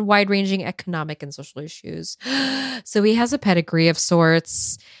committees on wide-ranging economic and social issues. So he has a pedigree of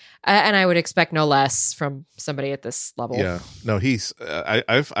sorts. And I would expect no less from somebody at this level. Yeah, no, he's.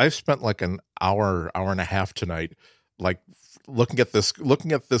 I've spent like an hour and a half tonight, like looking at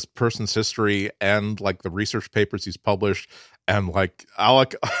this person's history and like the research papers he's published, and like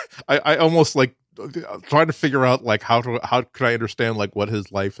I almost like trying to figure out like how could I understand like what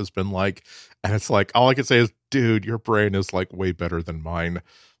his life has been like, and it's like all I can say is, dude, your brain is like way better than mine.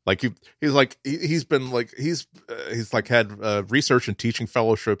 Like he's been like he's like had research and teaching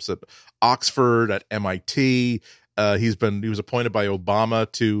fellowships at Oxford, at MIT. He was appointed by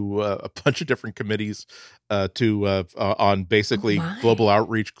Obama to a bunch of different committees on basically global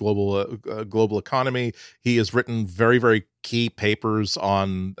outreach, global economy. He has written very, very key papers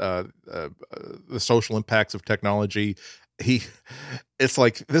on the social impacts of technology. It's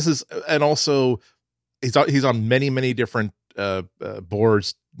like this is, and also he's on many different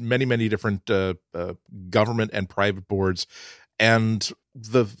boards, many different government and private boards, and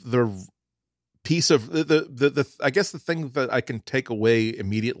the piece of the I guess the thing that I can take away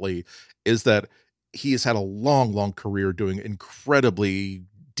immediately is that he has had a long career doing incredibly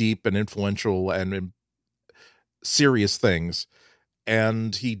deep and influential and serious things,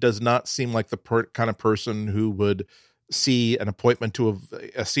 and he does not seem like the kind of person who would see an appointment to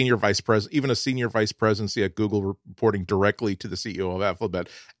a senior vice president, even a senior vice presidency at Google, reporting directly to the CEO of Alphabet,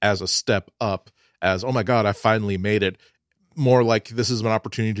 as a step up, as, oh my God, I finally made it. More like this is an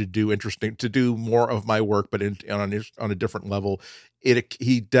opportunity to do more of my work, but on a different level.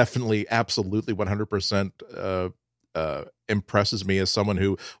 He definitely, absolutely, 100% impresses me as someone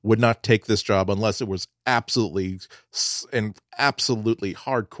who would not take this job unless it was absolutely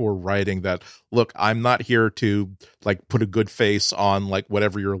hardcore writing that, look, I'm not here to like put a good face on like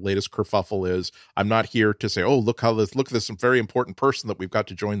whatever your latest kerfuffle is. I'm not here to say, oh, look at this very important person that we've got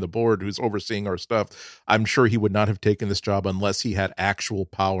to join the board who's overseeing our stuff. I'm sure he would not have taken this job unless he had actual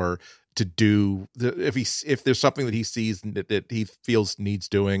power to do if there's something that he sees that he feels needs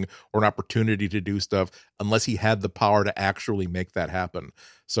doing, or an opportunity to do stuff, unless he had the power to actually make that happen.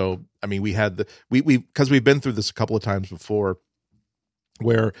 So I mean, we because we've been through this a couple of times before,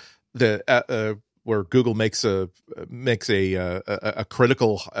 where where Google makes a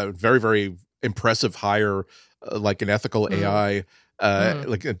critical, very, very impressive hire, like an ethical AI,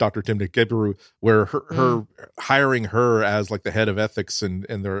 like Dr. Timnit Gebru, where her hiring her as like the head of ethics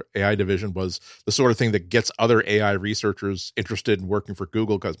in their AI division was the sort of thing that gets other AI researchers interested in working for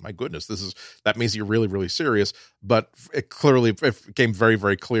Google, because my goodness, that means you're really, really serious. But it became very,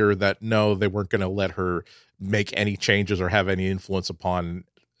 very clear that no, they weren't going to let her make any changes or have any influence upon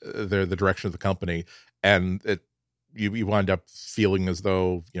the direction of the company. And you wind up feeling as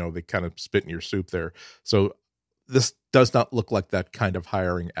though, they kind of spit in your soup there. So this does not look like that kind of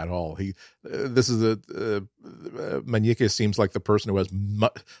hiring at all. Manieke seems like the person who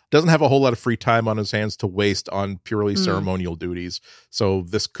doesn't have a whole lot of free time on his hands to waste on purely ceremonial duties. So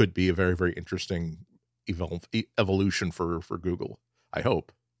this could be a very, very interesting evolution for Google, I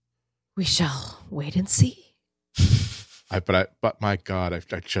hope. We shall wait and see. But my God, I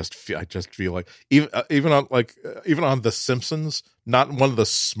just feel like even on The Simpsons, not one of the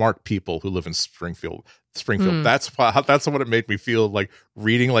smart people who live in Springfield. That's what it made me feel like,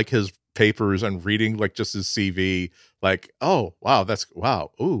 reading like his papers and reading like just his CV. Like, oh wow,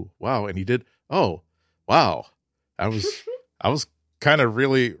 ooh wow, and he did. Oh wow, I was kind of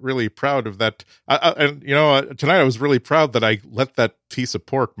really, really proud of that. Tonight I was really proud that I let that piece of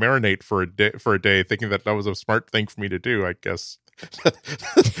pork marinate for a day, thinking that was a smart thing for me to do, I guess.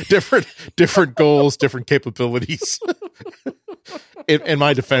 different goals, different capabilities. In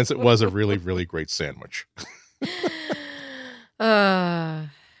my defense, it was a really, really great sandwich.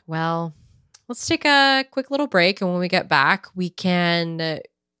 Well, let's take a quick little break, and when we get back, we can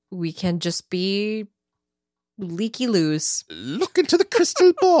just be leaky loose. Look into the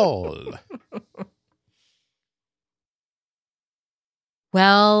crystal ball.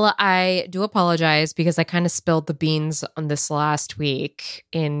 Well, I do apologize because I kind of spilled the beans on this last week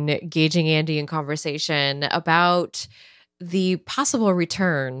in gauging Andy in conversation about the possible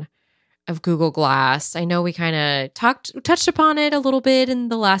return of Google Glass. I know we kind of touched upon it a little bit in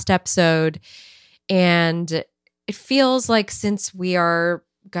the last episode, and it feels like since we are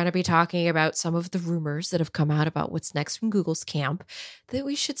going to be talking about some of the rumors that have come out about what's next from Google's camp, that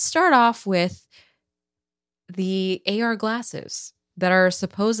we should start off with the AR glasses that are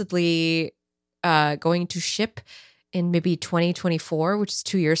supposedly going to ship in maybe 2024, which is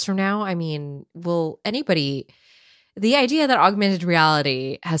 2 years from now. I mean, the idea that augmented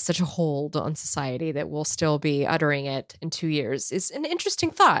reality has such a hold on society that we'll still be uttering it in 2 years is an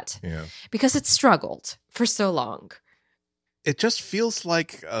interesting thought. Yeah. Because it's struggled for so long. it just feels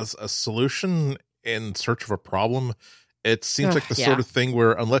like a solution in search of a problem. It seems like the sort of thing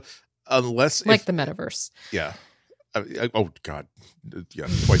where unless like the metaverse. Yeah. Oh God, yeah,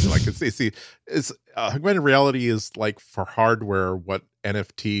 twice like it's augmented reality is like for hardware what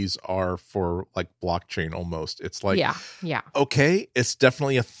NFTs are for like blockchain almost. It's like yeah. Okay, it's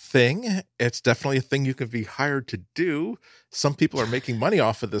definitely a thing. It's definitely a thing you can be hired to do. Some people are making money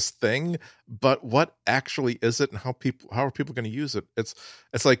off of this thing, but what actually is it, and how are people going to use it? It's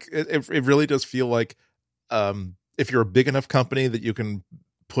like it really does feel like if you're a big enough company that you can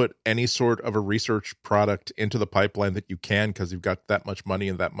put any sort of a research product into the pipeline that you can, because you've got that much money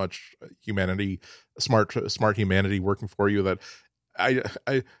and that much smart humanity working for you, that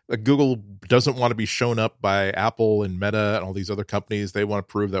Google doesn't want to be shown up by Apple and Meta and all these other companies. They want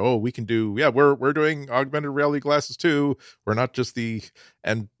to prove that, we can do, we're doing augmented reality glasses too. We're not just the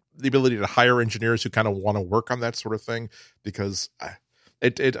ability to hire engineers who kind of want to work on that sort of thing, because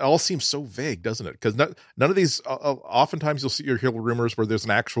it all seems so vague, doesn't it? Because none of these, oftentimes you'll hear rumors where there's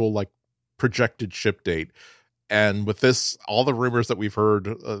an actual like projected ship date. And with this, all the rumors that we've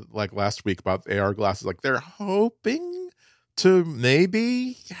heard like last week about AR glasses, like they're hoping to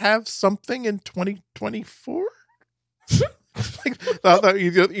maybe have something in 2024. Like,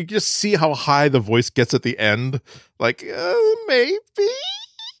 you just see how high the voice gets at the end. Like, maybe.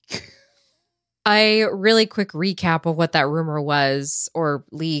 A really quick recap of what that rumor was, or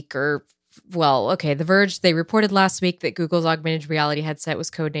leak, or The Verge, they reported last week that Google's augmented reality headset was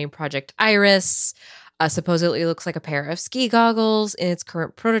codenamed Project Iris. Supposedly looks like a pair of ski goggles in its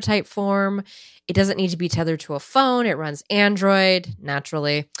current prototype form. It doesn't need to be tethered to a phone. It runs Android,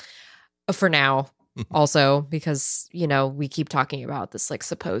 naturally, for now. Also, because, we keep talking about this like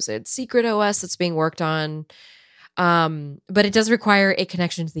supposed secret OS that's being worked on. But it does require a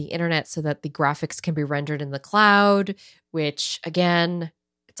connection to the internet so that the graphics can be rendered in the cloud, which again,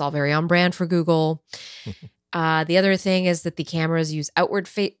 it's all very on brand for Google. The other thing is that the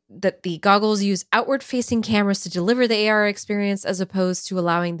goggles use outward facing cameras to deliver the AR experience, as opposed to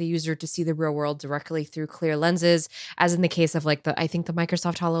allowing the user to see the real world directly through clear lenses, as in the case of like I think the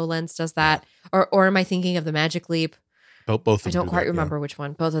Microsoft HoloLens does that. Or am I thinking of the Magic Leap? Both. I don't quite remember which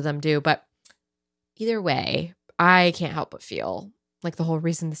one. Both of them do, but either way, I can't help but feel like the whole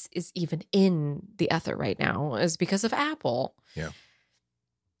reason this is even in the ether right now is because of Apple. Yeah.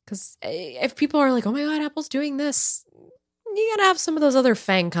 Because if people are like, oh my God, Apple's doing this, you got to have some of those other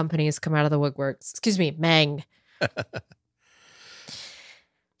FANG companies come out of the woodworks. Excuse me, Mang.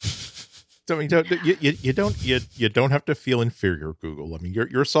 So you don't have to feel inferior, Google. I mean,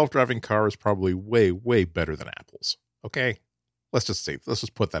 your self-driving car is probably way better than Apple's. Okay, let's just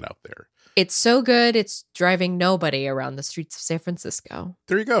put that out there. It's so good, it's driving nobody around the streets of San Francisco.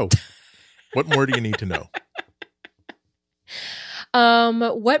 There you go. What more do you need to know?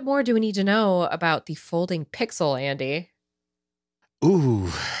 What more do we need to know about the folding Pixel, Andy? Ooh,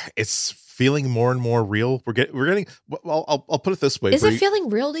 it's feeling more and more real. We're getting. Well, I'll put it this way. Is it feeling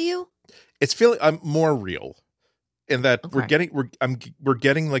real to you? It's feeling more real in that we're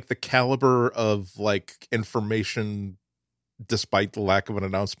getting like the caliber of like information, despite the lack of an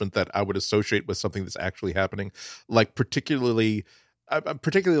announcement, that I would associate with something that's actually happening. Like particularly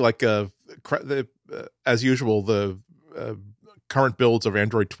like as usual, the current builds of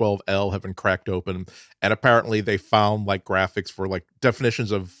Android 12L have been cracked open, and apparently they found like graphics for like definitions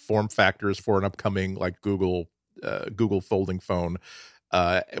of form factors for an upcoming like Google folding phone,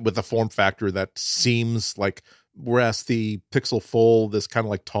 with a form factor that seems like, whereas the Pixel Fold is kind of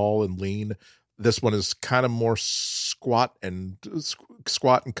like tall and lean, this one is kind of more squat and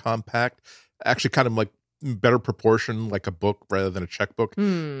compact, actually kind of like better proportion, like a book rather than a checkbook.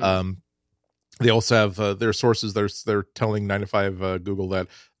 They also have their sources. They're telling 9to5 Google that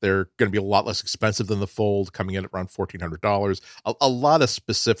they're going to be a lot less expensive than the Fold, coming in at around $1,400. A lot of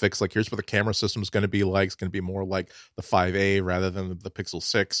specifics, like here's what the camera system is going to be like. It's going to be more like the 5A rather than the Pixel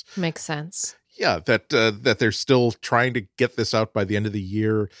 6. Makes sense. Yeah, that they're still trying to get this out by the end of the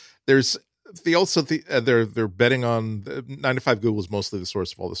year. They're betting on 9to5 Google is mostly the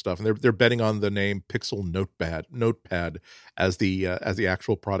source of all this stuff, and they're betting on the name Pixel Notepad as the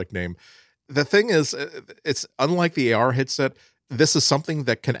actual product name. The thing is, it's unlike the AR headset. This is something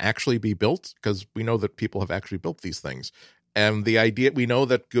that can actually be built, because we know that people have actually built these things. And the idea, we know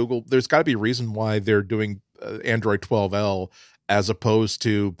that Google, there's got to be a reason why they're doing Android 12L, as opposed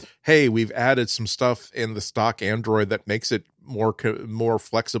to, hey, we've added some stuff in the stock Android that makes it more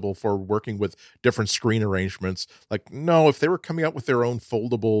flexible for working with different screen arrangements. Like, no, if they were coming out with their own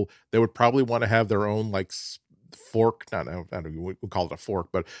foldable, they would probably want to have their own like fork. Not I don't know, we call it a fork,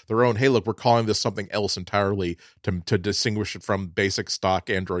 but their own. Hey, look, we're calling this something else entirely to distinguish it from basic stock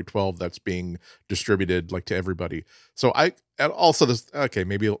Android 12 that's being distributed like to everybody. So and also this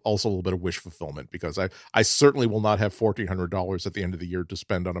maybe also a little bit of wish fulfillment, because I certainly will not have $1,400 at the end of the year to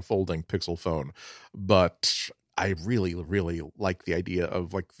spend on a folding Pixel phone, but I really really like the idea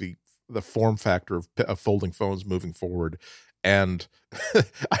of like the form factor of folding phones moving forward. And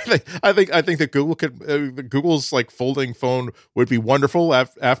I think that Google's like folding phone would be wonderful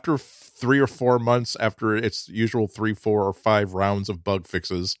after 3 or 4 months after its usual 3, 4, or 5 rounds of bug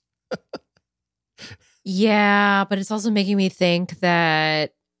fixes. Yeah, but it's also making me think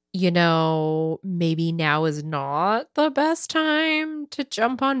that, maybe now is not the best time to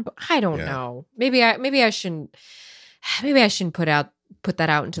jump on. I don't know. Maybe I shouldn't put that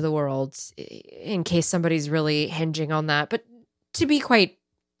out into the world in case somebody's really hinging on that. But to be quite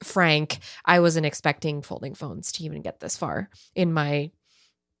frank, I wasn't expecting folding phones to even get this far at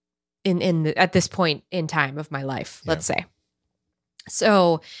this point in time of my life, let's say.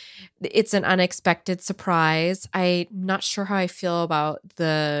 So it's an unexpected surprise. I'm not sure how I feel about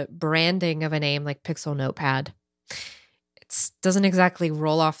the branding of a name like Pixel Notepad. It doesn't exactly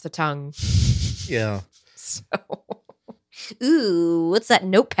roll off the tongue. Yeah. So, ooh, what's that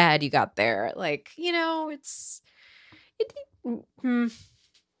notepad you got there? Like, it's... Dude, well,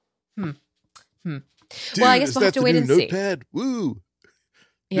 I guess we'll have to wait and notepad? See. Woo!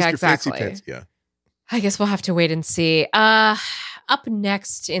 Yeah, Mr. exactly. Fancy Pants. Yeah. I guess we'll have to wait and see. Up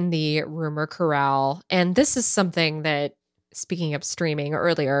next in the rumor corral, and this is something that, speaking of streaming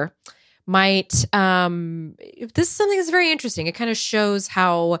earlier, this is something that's very interesting. It kind of shows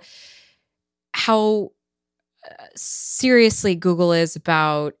how seriously Google is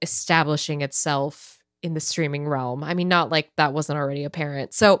about establishing itself in the streaming realm. I mean, not like that wasn't already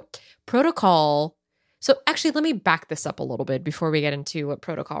apparent. So Protocol. So actually, let me back this up a little bit before we get into what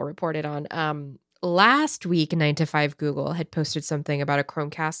Protocol reported on. Last week, 9 to 5 Google had posted something about a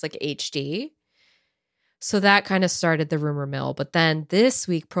Chromecast like HD. So that kind of started the rumor mill. But then this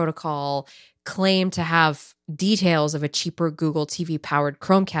week, Protocol claimed to have details of a cheaper Google TV powered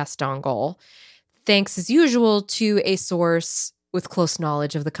Chromecast dongle, thanks as usual to a source with close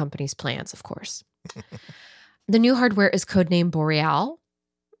knowledge of the company's plans, of course. The new hardware is codenamed Boreal,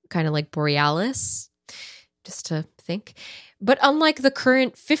 kind of like Borealis, just to think. But unlike the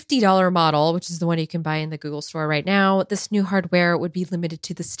current $50 model, which is the one you can buy in the Google store right now, this new hardware would be limited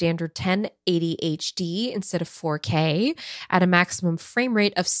to the standard 1080 HD instead of 4K at a maximum frame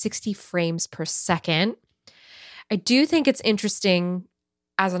rate of 60 frames per second. I do think it's interesting,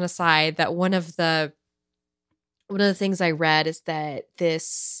 as an aside, that one of the things I read is that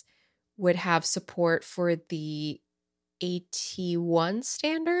this would have support for the AT1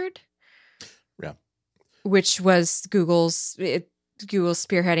 standard. Yeah. Which was Google's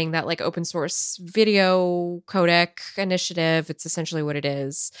spearheading that like open source video codec initiative. It's essentially what it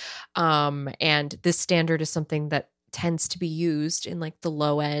is. And this standard is something that tends to be used in like the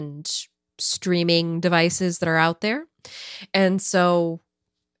low end streaming devices that are out there. And so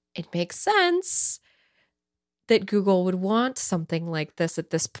it makes sense that Google would want something like this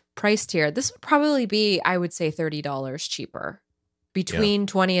at this price tier. This would probably be, I would say, $30 cheaper. Between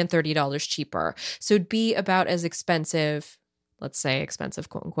 $20 and $30 cheaper. So it'd be about as expensive, let's say expensive,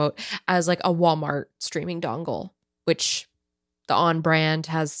 quote unquote, as like a Walmart streaming dongle, which the On brand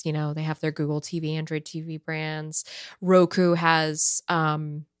has, they have their Google TV, Android TV brands. Roku has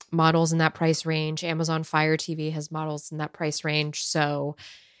models in that price range. Amazon Fire TV has models in that price range. So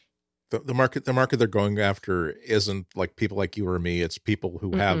the market they're going after isn't like people like you or me. It's people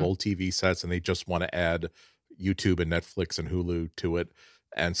who have old TV sets and they just want to add YouTube and Netflix and Hulu to it,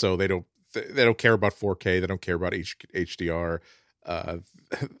 and so they don't care about 4K. They don't care about HDR.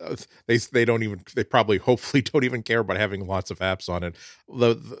 They probably hopefully don't even care about having lots of apps on it.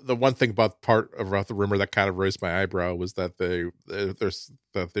 The one thing about the rumor that kind of raised my eyebrow was that the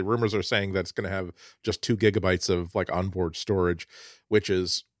rumors are saying that it's going to have just 2 gigabytes of like onboard storage, which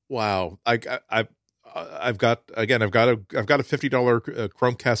is wow. I've got a $50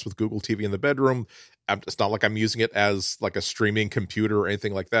 Chromecast with Google TV in the bedroom. It's not like I'm using it as like a streaming computer or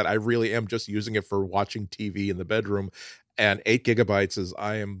anything like that. I really am just using it for watching TV in the bedroom. And 8 gigabytes is,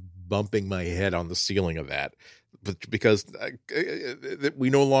 I am bumping my head on the ceiling of that, because we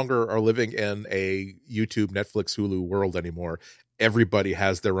no longer are living in a YouTube, Netflix, Hulu world anymore. Everybody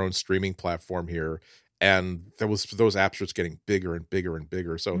has their own streaming platform here, and those apps are just getting bigger and bigger and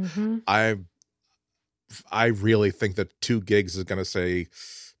bigger. So I really think that 2 gigs is going to say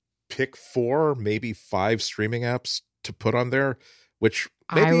pick 4, maybe 5 streaming apps to put on there, which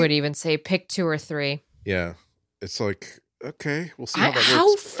maybe, I would even say pick 2 or 3. Yeah. it's like, okay, we'll see how that How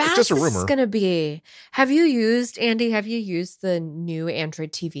works. It's fast just a this is rumor. going to be? Andy, have you used the new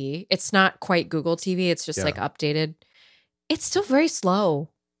Android TV? It's not quite Google TV. It's just Yeah. like updated. It's still very slow.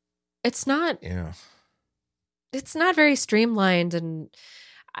 It's not Yeah. very streamlined. And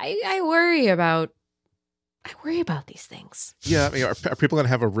I worry about these things. Yeah. I mean, are people going to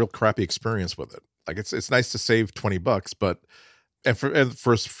have a real crappy experience with it? Like, it's nice to save $20, but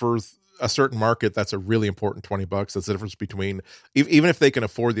for a certain market, that's a really important $20. That's the difference between even if they can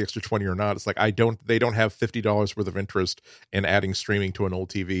afford the extra 20 or not. It's like they don't have $50 worth of interest in adding streaming to an old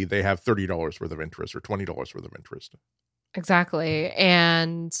TV. They have $30 worth of interest or $20 worth of interest. Exactly.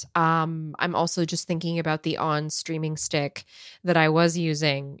 And I'm also just thinking about the on streaming stick that I was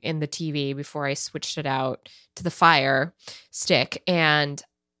using in the TV before I switched it out to the Fire stick. And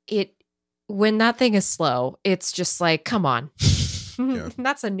when that thing is slow, it's just like, come on. Yeah.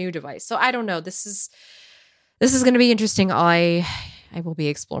 That's a new device. So I don't know. This is going to be interesting. I will be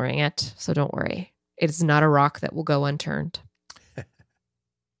exploring it. So don't worry. It is not a rock that will go unturned.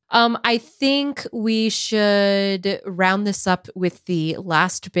 I think we should round this up with the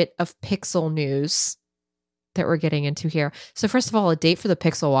last bit of Pixel news that we're getting into here. So first of all, a date for the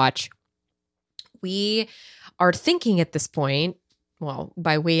Pixel Watch. We are thinking at this point, well,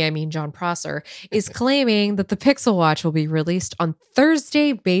 by we, I mean John Prosser, is claiming that the Pixel Watch will be released on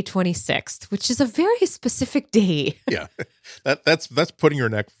Thursday, May 26th, which is a very specific day. Yeah. That's putting your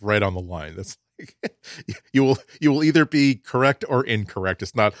neck right on the line. That's you will either be correct or incorrect.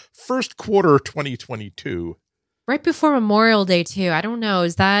 It's not first quarter 2022. Right before Memorial Day too. I don't know.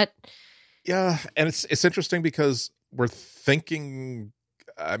 Is that? Yeah, and it's interesting because we're thinking.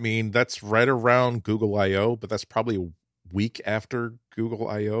 I mean, that's right around Google I/O, but that's probably a week after Google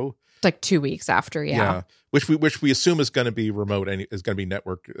I/O. Like 2 weeks after, yeah. Which we assume is going to be remote and is going to be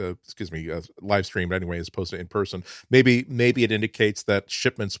network, live streamed anyway, as opposed to in person. Maybe it indicates that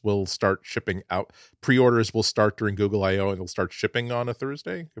shipments will start shipping out. Pre-orders will start during Google I/O and it'll start shipping on a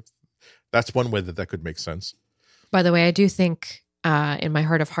Thursday. That's one way that could make sense. By the way, I do think in my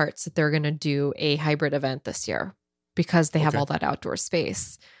heart of hearts that they're going to do a hybrid event this year because they have all that outdoor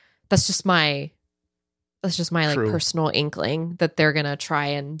space. That's just my like personal inkling that they're gonna try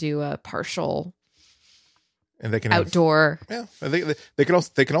and do a partial and they can outdoor. They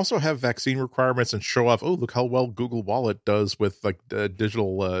can also have vaccine requirements and show off. Oh, look how well Google Wallet does with like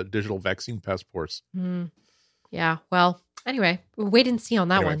digital vaccine passports. Yeah. Well, anyway, we'll wait and see on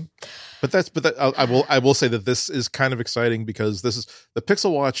that one. I will say that this is kind of exciting because this is the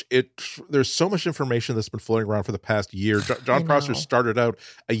Pixel Watch. There's so much information that's been floating around for the past year. John Prosser started out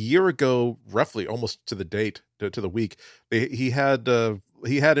a year ago, roughly almost to the date, to the week. He had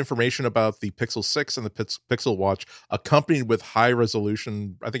information about the Pixel 6 and the Pixel Watch accompanied with high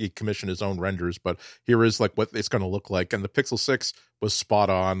resolution. I think he commissioned his own renders, but here is like what it's going to look like. And the Pixel 6 was spot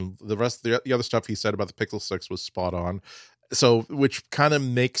on. The rest of the other stuff he said about the Pixel 6 was spot on. So, which kind of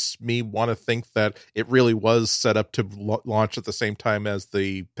makes me want to think that it really was set up to launch at the same time as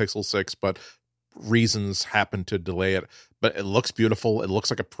the Pixel 6, but reasons happened to delay it. But it looks beautiful. It looks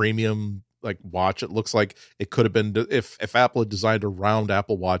like a premium like watch. It looks like it could have been, if Apple had designed a round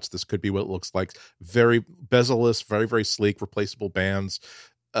Apple Watch, this could be what it looks like. Very bezel-less, very, very sleek, replaceable bands,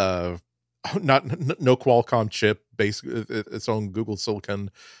 no Qualcomm chip, its own Google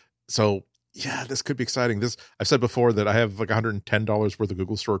Silicon. So yeah, this could be exciting. I've said before that I have like $110 worth of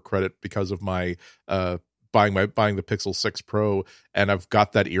Google Store credit because of my buying the Pixel 6 Pro, and I've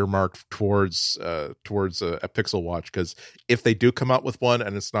got that earmarked towards a Pixel Watch, because if they do come out with one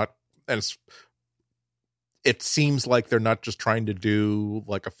and it seems like they're not just trying to do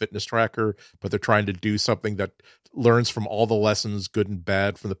like a fitness tracker, but they're trying to do something that learns from all the lessons, good and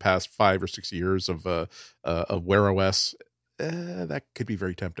bad, from the past 5 or 6 years of Wear OS. That could be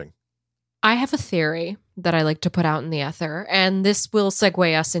very tempting. I have a theory that I like to put out in the ether, and this will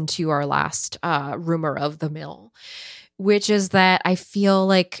segue us into our last rumor of the mill, which is that I feel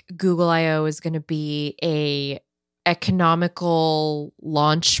like Google I/O is going to be a economical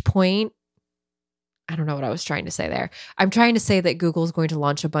launch point. I don't know what I was trying to say there. I'm trying to say that Google is going to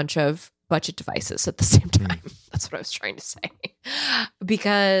launch a bunch of budget devices at the same time. That's what I was trying to say.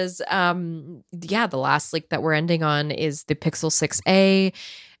 Because, the last leak that we're ending on is the Pixel 6a.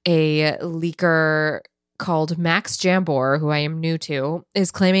 A leaker called Max Jambor, who I am new to,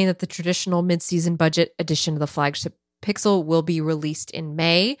 is claiming that the traditional mid-season budget edition of the flagship Pixel will be released in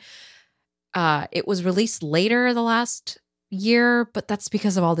May. It was released later the last year, but that's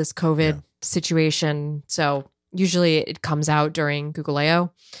because of all this COVID situation. So Usually it comes out during Google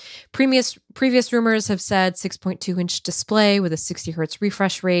I/O. Previous rumors have said 6.2-inch display with a 60 hertz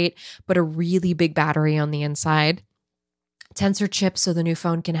refresh rate, but a really big battery on the inside. Tensor chip, so the new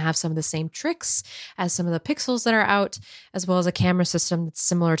phone can have some of the same tricks as some of the Pixels that are out, as well as a camera system that's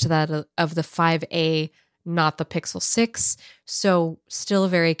similar to that of the 5A, not the Pixel 6. So still a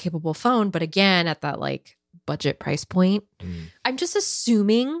very capable phone, but again, at that like budget price point. I'm just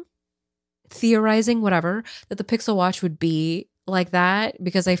assuming, theorizing, whatever, that the Pixel Watch would be like that,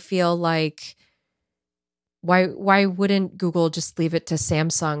 because I feel like why wouldn't Google just leave it to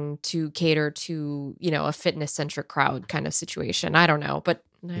Samsung to cater to, you know, a fitness centric crowd kind of situation? I don't know, but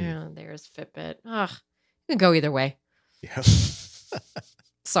there's Fitbit. Ugh, it can go either way. Yeah.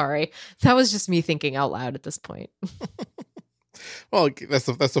 Sorry, that was just me thinking out loud at this point. Well, that's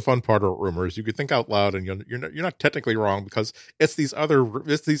the fun part of rumors. You could think out loud, and you're not technically wrong, because it's these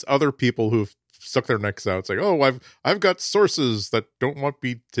other people who've stuck their necks out, saying, "Oh, I've got sources that don't want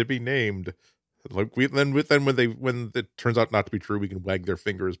me to be named." Like then when it turns out not to be true, we can wag their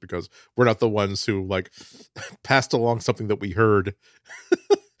fingers because we're not the ones who like passed along something that we heard.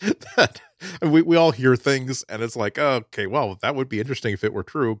 That we all hear things, and it's like, oh, okay, well, that would be interesting if it were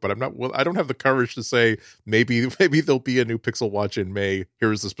true, but I don't have the courage to say maybe there'll be a new Pixel Watch in May.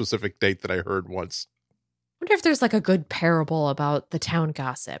 Here's the specific date that I heard once. I wonder if there's like a good parable about the town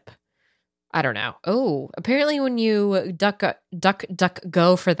gossip. I don't know. Oh, apparently when you duck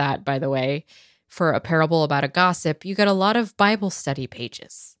go for that, by the way, for a parable about a gossip, you get a lot of Bible study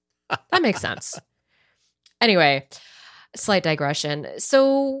pages. That makes sense. Anyway, slight digression.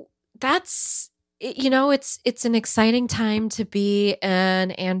 So that's, you know, it's an exciting time to be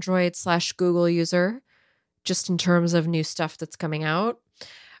an Android/Google user, just in terms of new stuff that's coming out.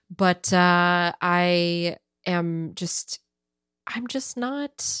 But I'm just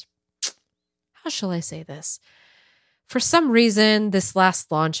not, how shall I say this? For some reason, this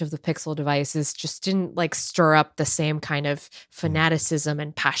last launch of the Pixel devices just didn't like stir up the same kind of fanaticism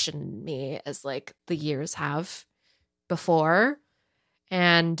and passion in me as like the years have before.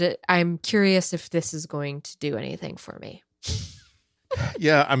 And I'm curious if this is going to do anything for me.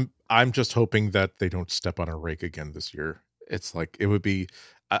 Yeah, I'm just hoping that they don't step on a rake again this year. It's like it would be.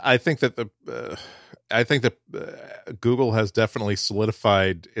 I think that Google has definitely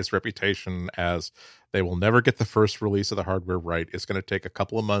solidified its reputation as they will never get the first release of the hardware right. It's going to take a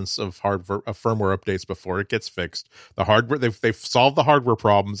couple of months of firmware updates before it gets fixed. The hardware, they've solved the hardware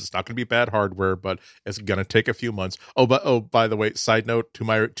problems. It's not going to be bad hardware, but it's going to take a few months. By the way, side note,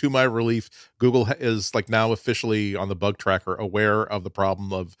 to my relief, Google is like now officially on the bug tracker aware of the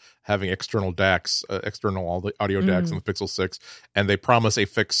problem of having external DACs, external audio DACs on the Pixel 6, and they promise a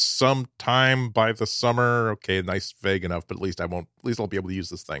fix sometime by the summer. Okay, nice, vague enough, but at least I'll be able to use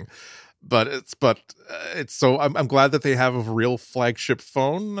this thing. But it's so I'm glad that they have a real flagship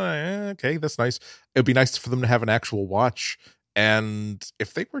phone. Okay, that's nice. It'd be nice for them to have an actual watch. And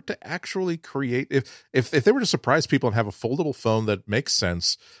if they were to actually create, if they were to surprise people and have a foldable phone that makes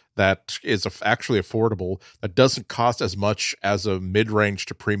sense, that is actually affordable, that doesn't cost as much as a mid-range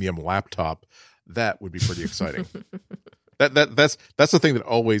to premium laptop, that would be pretty exciting. That's the thing that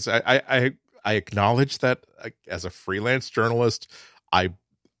always I acknowledge that as a freelance journalist,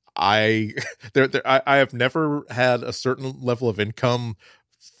 I have never had a certain level of income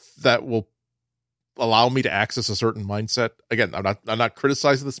that will allow me to access a certain mindset. Again, I'm not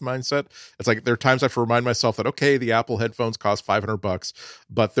criticizing this mindset. It's like there are times I have to remind myself that, okay, the Apple headphones cost $500,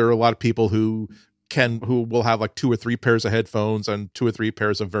 but there are a lot of people who will have like 2 or 3 pairs of headphones and 2 or 3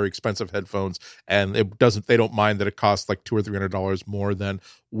 pairs of very expensive headphones, and they don't mind that it costs like $200 or $300 more than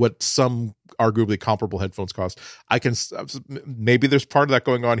what some arguably comparable headphones cost. Maybe there's part of that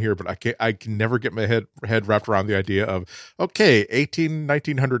going on here, but I can never get my head wrapped around the idea of, okay,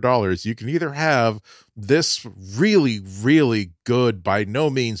 $1,900, you can either have this really, really good, by no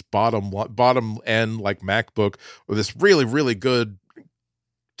means bottom end like MacBook, or this really, really good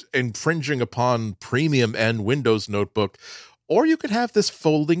infringing upon premium end Windows notebook, or you could have this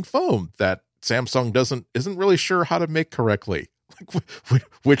folding phone that Samsung isn't really sure how to make correctly.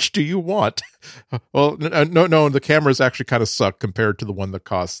 Which do you want? Well, no, the cameras actually kind of suck compared to the one that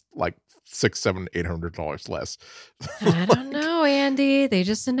costs like $600, $700, $800 less. I don't know, Andy. They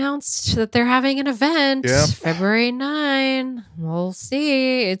just announced that they're having an event, February 9. We'll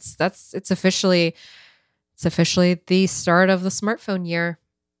see. It's officially the start of the smartphone year.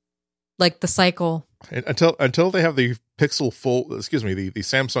 Like the cycle. Until they have the Pixel Fold, the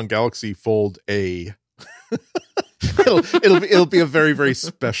Samsung Galaxy Fold A. it'll be a very, very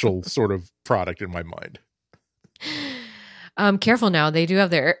special sort of product in my mind. Careful now. They do have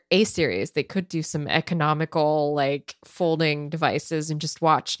their A series. They could do some economical, like, folding devices and just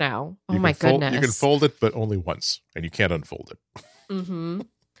watch now. Oh, my goodness. You can fold it, but only once, and you can't unfold it. Mm-hmm.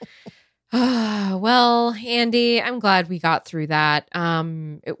 Well, Andy, I'm glad we got through that.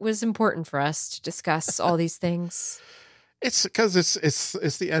 It was important for us to discuss all these things. It's because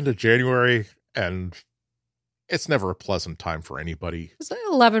it's the end of January, and it's never a pleasant time for anybody. There's like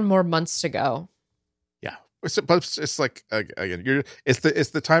 11 more months to go. Yeah, but it's like, again, it's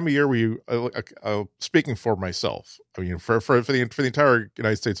the time of year where you, speaking for myself, I mean, for the entire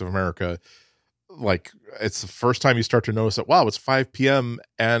United States of America, like, it's the first time you start to notice that, wow, it's 5 p.m.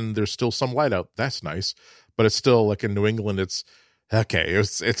 and there's still some light out. That's nice. But it's still, like, in New England, it's okay.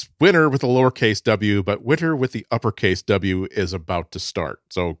 It's winter with a lowercase w, but winter with the uppercase W is about to start.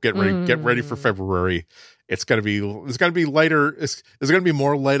 So get ready for February. It's gonna be lighter. It's gonna be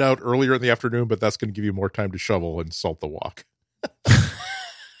more light out earlier in the afternoon, but that's gonna give you more time to shovel and salt the walk.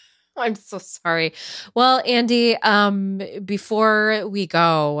 I'm so sorry. Well, Andy, before we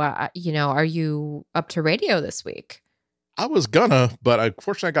go, are you up to radio this week? I was gonna, but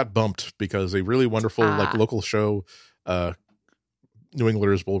unfortunately I got bumped because a really wonderful like local show, New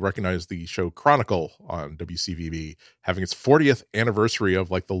Englanders will recognize the show Chronicle on WCVB having its 40th anniversary of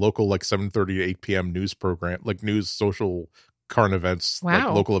like the local like 7:30 to 8 p.m. news program, like news social current events, like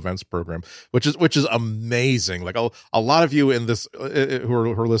local events program, which is amazing. Like a lot of you in this who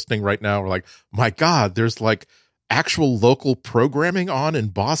are listening right now are like, my God, there's like actual local programming on in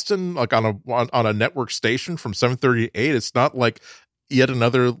Boston, like on a network station from 7:30 to 8. It's not like yet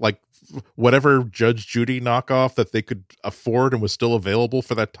another like whatever Judge Judy knockoff that they could afford and was still available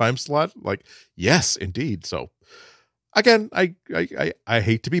for that time slot. Like, yes, indeed. So again, I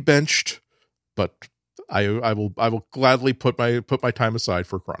hate to be benched, but I will gladly put my time aside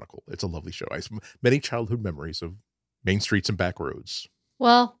for Chronicle. It's a lovely show. I have many childhood memories of main streets and back roads.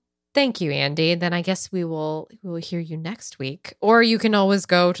 Well, thank you, Andy. Then I guess we will hear you next week. Or you can always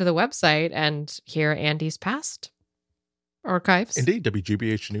go to the website and hear Andy's past archives. Indeed,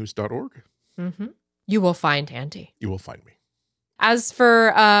 WGBHnews.org. Mm-hmm. You will find Andy. You will find me. As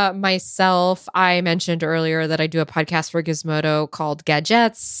for myself, I mentioned earlier that I do a podcast for Gizmodo called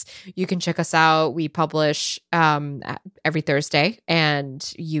Gadgets. You can check us out. We publish every Thursday,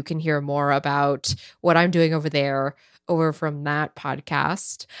 and you can hear more about what I'm doing over from that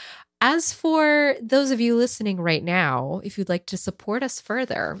podcast. As for those of you listening right now, if you'd like to support us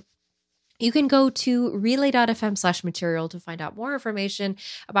further, you can go to relay.fm/material to find out more information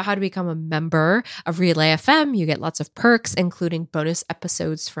about how to become a member of Relay FM. You get lots of perks, including bonus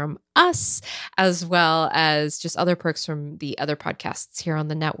episodes from us, as well as just other perks from the other podcasts here on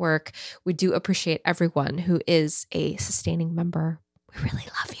the network. We do appreciate everyone who is a sustaining member. We really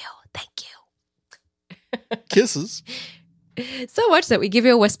love you. Thank you. Kisses. So much that we give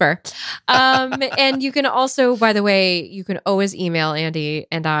you a whisper. And you can also, by the way, you can always email Andy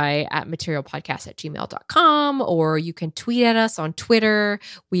and I at materialpodcast@gmail.com, or you can tweet at us on Twitter.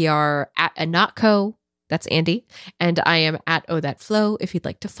 We are at Anotco. That's Andy. And I am at OThatFlow if you'd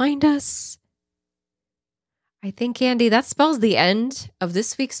like to find us. I think, Andy, that spells the end of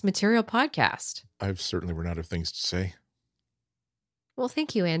this week's Material Podcast. I've certainly run out of things to say. Well,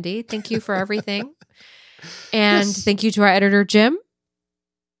 thank you, Andy. Thank you for everything. And thank you to our editor, Jim.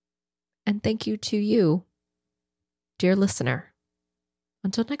 And thank you to you, dear listener.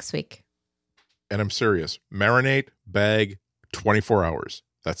 Until next week. And I'm serious. Marinate, bag, 24 hours.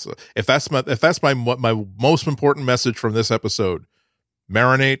 If that's my most important message from this episode.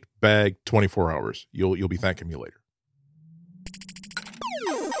 Marinate, bag, 24 hours. You'll be thanking me later.